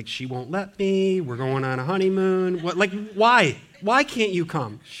behind that? Like, "She won't let me. We're going on a honeymoon." What? Like, why? Why can't you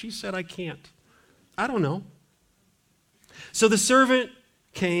come? "She said I can't." I don't know. So the servant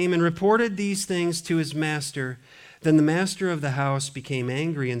came and reported these things to his master. Then the master of the house became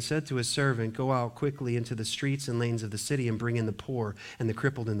angry and said to his servant, "Go out quickly into the streets and lanes of the city and bring in the poor and the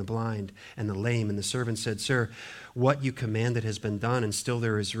crippled and the blind and the lame." And the servant said, "Sir, what you commanded has been done, and still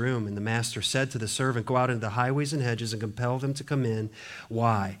there is room." And the master said to the servant, "Go out into the highways and hedges and compel them to come in."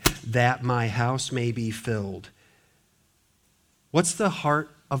 Why? "That my house may be filled." What's the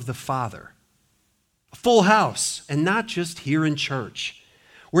heart of the Father? A full house, and not just here in church.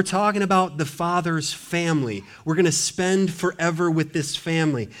 We're talking about the Father's family. We're going to spend forever with this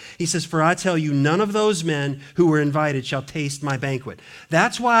family. He says, "For I tell you, none of those men who were invited shall taste my banquet."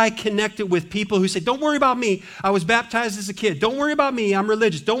 That's why I connect it with people who say, "Don't worry about me. I was baptized as a kid. Don't worry about me. I'm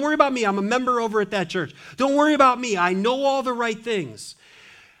religious. Don't worry about me. I'm a member over at that church. Don't worry about me. I know all the right things."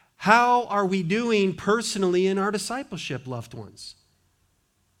 How are we doing personally in our discipleship, loved ones?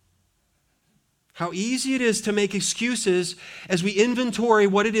 How easy it is to make excuses as we inventory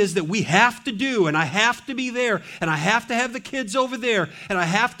what it is that we have to do, and I have to be there, and I have to have the kids over there, and I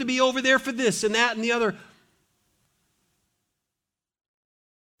have to be over there for this and that and the other.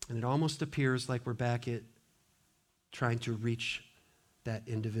 And it almost appears like we're back at trying to reach that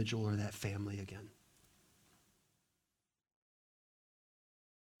individual or that family again.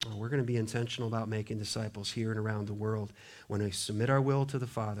 Well, we're going to be intentional about making disciples here and around the world when we submit our will to the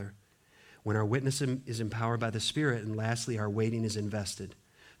Father, when our witness is empowered by the Spirit, and lastly, our waiting is invested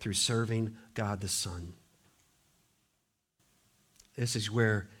through serving God the Son. This is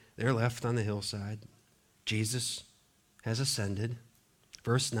where they're left on the hillside. Jesus has ascended.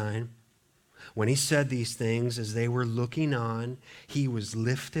 Verse 9, when he said these things, as they were looking on, he was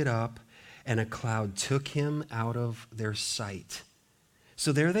lifted up, and a cloud took him out of their sight.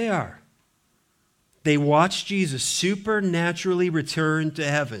 So there they are. They watched Jesus supernaturally return to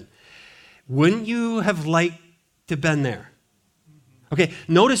heaven. Wouldn't you have liked to have been there? Okay,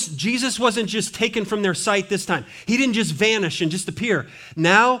 notice Jesus wasn't just taken from their sight this time. He didn't just vanish and just appear.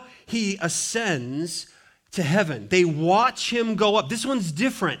 Now he ascends to heaven. They watch him go up. This one's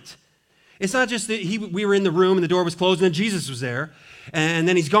different. It's not just that we were in the room and the door was closed and then Jesus was there and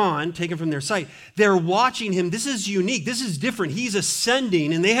then he's gone, taken from their sight. They're watching him. This is unique. This is different. He's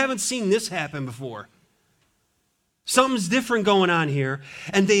ascending, and they haven't seen this happen before. Something's different going on here,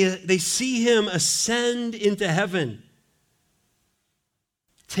 and they see him ascend into heaven,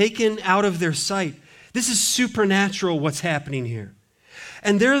 taken out of their sight. This is supernatural what's happening here.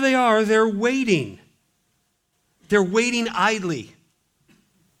 And there they are, they're waiting. They're waiting idly.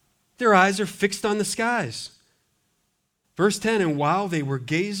 Their eyes are fixed on the skies. Verse 10, and while they were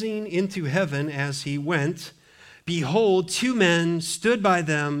gazing into heaven as he went, behold, 2 men stood by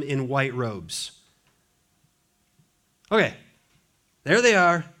them in white robes. Okay, there they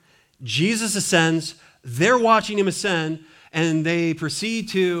are. Jesus ascends. They're watching him ascend, and they proceed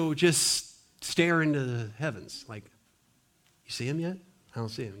to just stare into the heavens. Like, you see him yet? I don't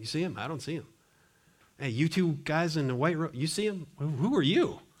see him. You see him? I don't see him. Hey, you 2 guys in the white robe, you see him? Who are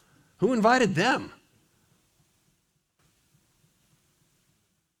you? Who invited them?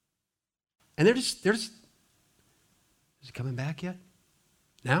 And is he coming back yet?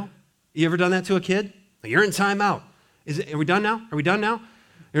 Now? You ever done that to a kid? You're in timeout. Are we done now? Are we done now?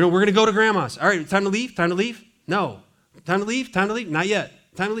 We're going to go to grandma's. All right, time to leave? Time to leave? No. Time to leave? Time to leave? Not yet.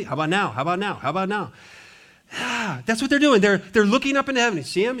 Time to leave. How about now? How about now? How about now? That's what they're doing. They're looking up into heaven. You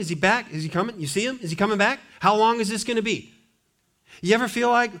see him? Is he back? Is he coming? You see him? Is he coming back? How long is this going to be? You ever feel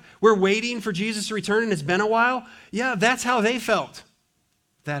like we're waiting for Jesus to return and it's been a while? Yeah, that's how they felt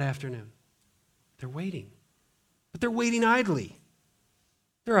that afternoon. They're waiting. But they're waiting idly.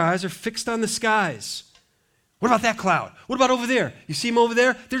 Their eyes are fixed on the skies. What about that cloud? What about over there? You see them over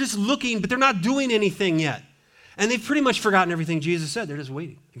there? They're just looking, but they're not doing anything yet. And they've pretty much forgotten everything Jesus said. They're just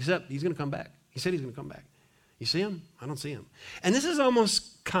waiting, except he's going to come back. He said he's going to come back. You see him? I don't see him. And this is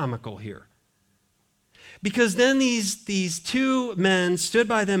almost comical here. Because then these two men stood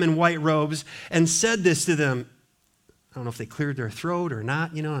by them in white robes and said this to them. I don't know if they cleared their throat or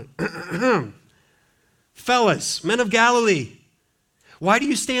not, Fellas, men of Galilee, why do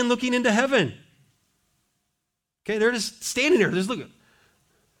you stand looking into heaven? Okay, they're just standing there, just looking.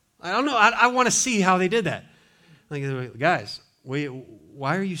 I don't know, I want to see how they did that. Like, guys,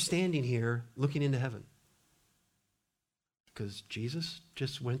 why are you standing here looking into heaven? Because Jesus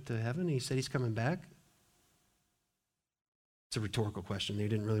just went to heaven and he said he's coming back? It's a rhetorical question. They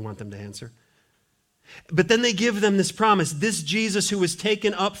didn't really want them to answer. But then they give them this promise. This Jesus who was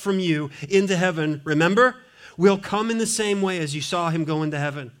taken up from you into heaven, remember, will come in the same way as you saw him go into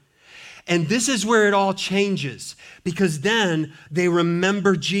heaven. And this is where it all changes, because then they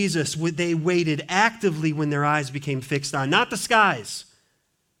remember Jesus. They waited actively when their eyes became fixed on, not the skies,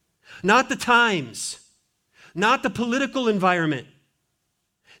 not the times, not the political environment,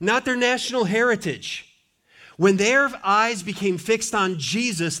 not their national heritage. When their eyes became fixed on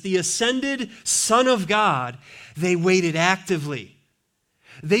Jesus, the ascended Son of God, they waited actively.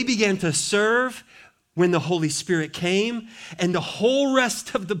 They began to serve when the Holy Spirit came, and the whole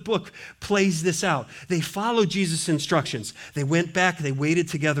rest of the book plays this out. They followed Jesus' instructions. They went back, they waited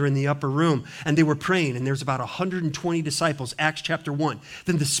together in the upper room, and they were praying, and there's about 120 disciples, Acts chapter 1.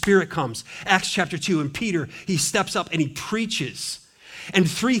 Then the Spirit comes, Acts chapter 2, and Peter, he steps up and he preaches, and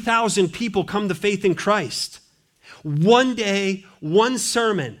 3,000 people come to faith in Christ. One day, one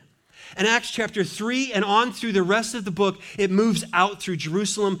sermon. And Acts chapter 3 and on through the rest of the book, it moves out through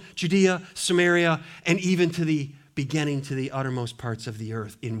Jerusalem, Judea, Samaria, and even to the beginning to the uttermost parts of the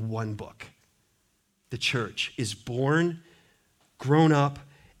earth in one book. The church is born, grown up,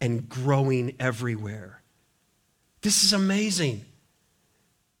 and growing everywhere. This is amazing.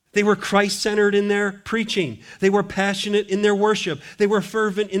 They were Christ-centered in their preaching. They were passionate in their worship. They were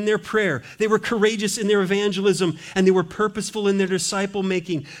fervent in their prayer. They were courageous in their evangelism, and they were purposeful in their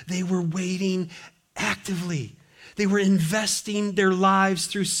disciple-making. They were waiting actively. They were investing their lives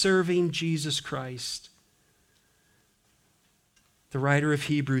through serving Jesus Christ. The writer of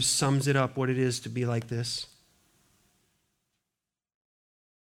Hebrews sums it up what it is to be like this.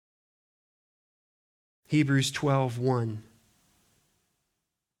 Hebrews 12:1.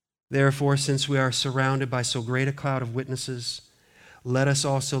 Therefore, since we are surrounded by so great a cloud of witnesses, let us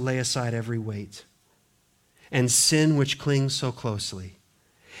also lay aside every weight and sin which clings so closely.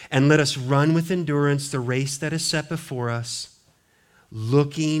 And let us run with endurance the race that is set before us,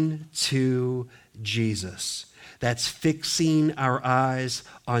 looking to Jesus. That's fixing our eyes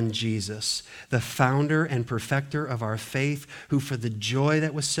on Jesus, the founder and perfecter of our faith, who for the joy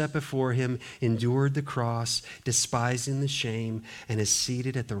that was set before him endured the cross, despising the shame, and is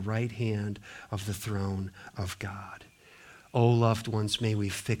seated at the right hand of the throne of God. Oh, loved ones, may we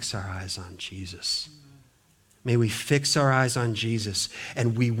fix our eyes on Jesus. May we fix our eyes on Jesus,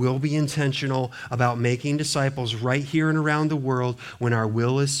 and we will be intentional about making disciples right here and around the world when our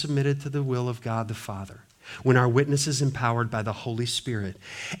will is submitted to the will of God the Father, when our witness is empowered by the Holy Spirit,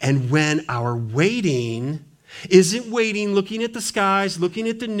 and when our waiting isn't waiting, looking at the skies, looking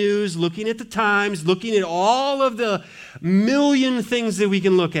at the news, looking at the times, looking at all of the million things that we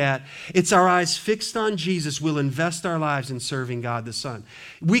can look at. It's our eyes fixed on Jesus. We'll invest our lives in serving God the Son.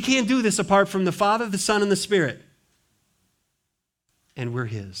 We can't do this apart from the Father, the Son, and the Spirit. And we're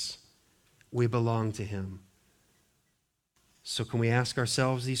His. We belong to Him. So can we ask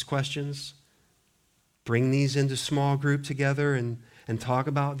ourselves these questions? Bring these into small group together and talk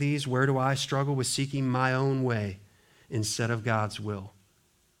about these. Where do I struggle with seeking my own way instead of God's will?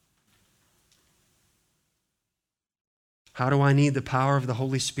 How do I need the power of the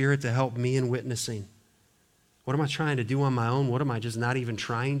Holy Spirit to help me in witnessing? What am I trying to do on my own? What am I just not even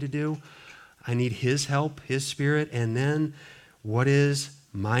trying to do? I need His help, His Spirit. And then what is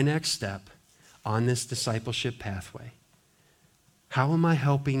my next step on this discipleship pathway? How am I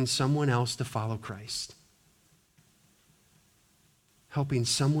helping someone else to follow Christ? Helping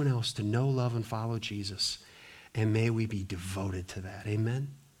someone else to know, love, and follow Jesus. And may we be devoted to that. Amen?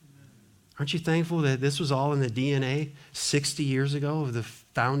 Aren't you thankful that this was all in the DNA 60 years ago of the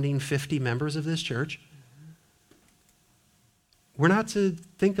founding 50 members of this church? We're not to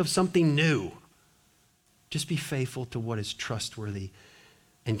think of something new. Just be faithful to what is trustworthy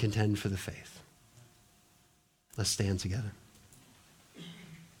and contend for the faith. Let's stand together.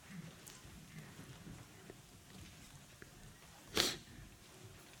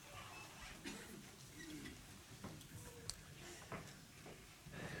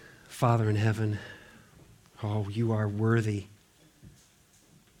 Father in heaven, oh, you are worthy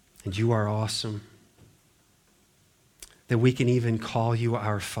and you are awesome, that we can even call you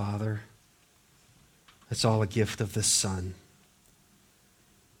our Father. It's all a gift of the Son.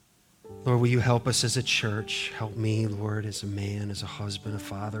 Lord, will you help us as a church? Help me, Lord, as a man, as a husband, a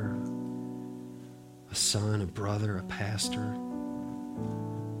father, a son, a brother, a pastor.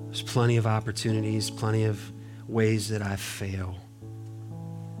 There's plenty of opportunities, plenty of ways that I fail,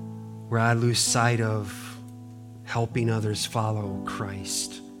 where I lose sight of helping others follow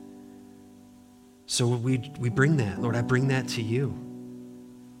Christ. So we bring that. Lord, I bring that to you.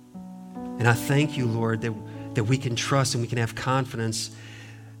 And I thank you, Lord, that we can trust and we can have confidence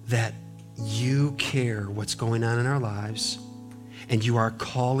that you care what's going on in our lives, and you are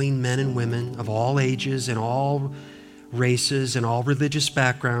calling men and women of all ages and all races and all religious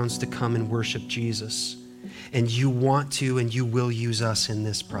backgrounds to come and worship Jesus. And you want to and you will use us in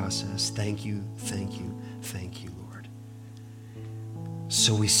this process. Thank you, thank you, thank you, Lord.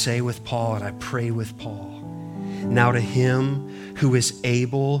 So we say with Paul, and I pray with Paul, now to him who is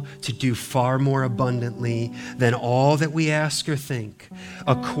able to do far more abundantly than all that we ask or think,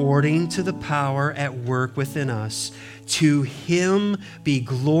 according to the power at work within us, to him be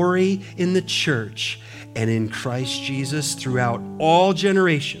glory in the church and in Christ Jesus throughout all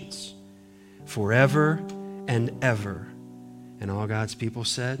generations, forever and ever. And all God's people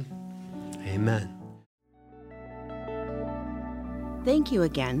said, amen. Thank you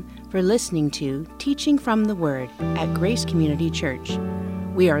again for listening to Teaching from the Word at Grace Community Church.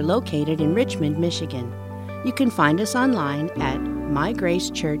 We are located in Richmond, Michigan. You can find us online at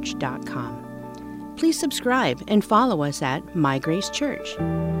mygracechurch.com. Please subscribe and follow us at My Grace Church.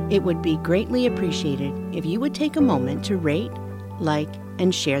 It would be greatly appreciated if you would take a moment to rate, like,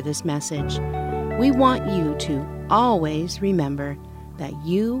 and share this message. We want you to always remember that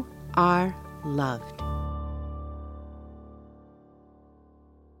you are loved.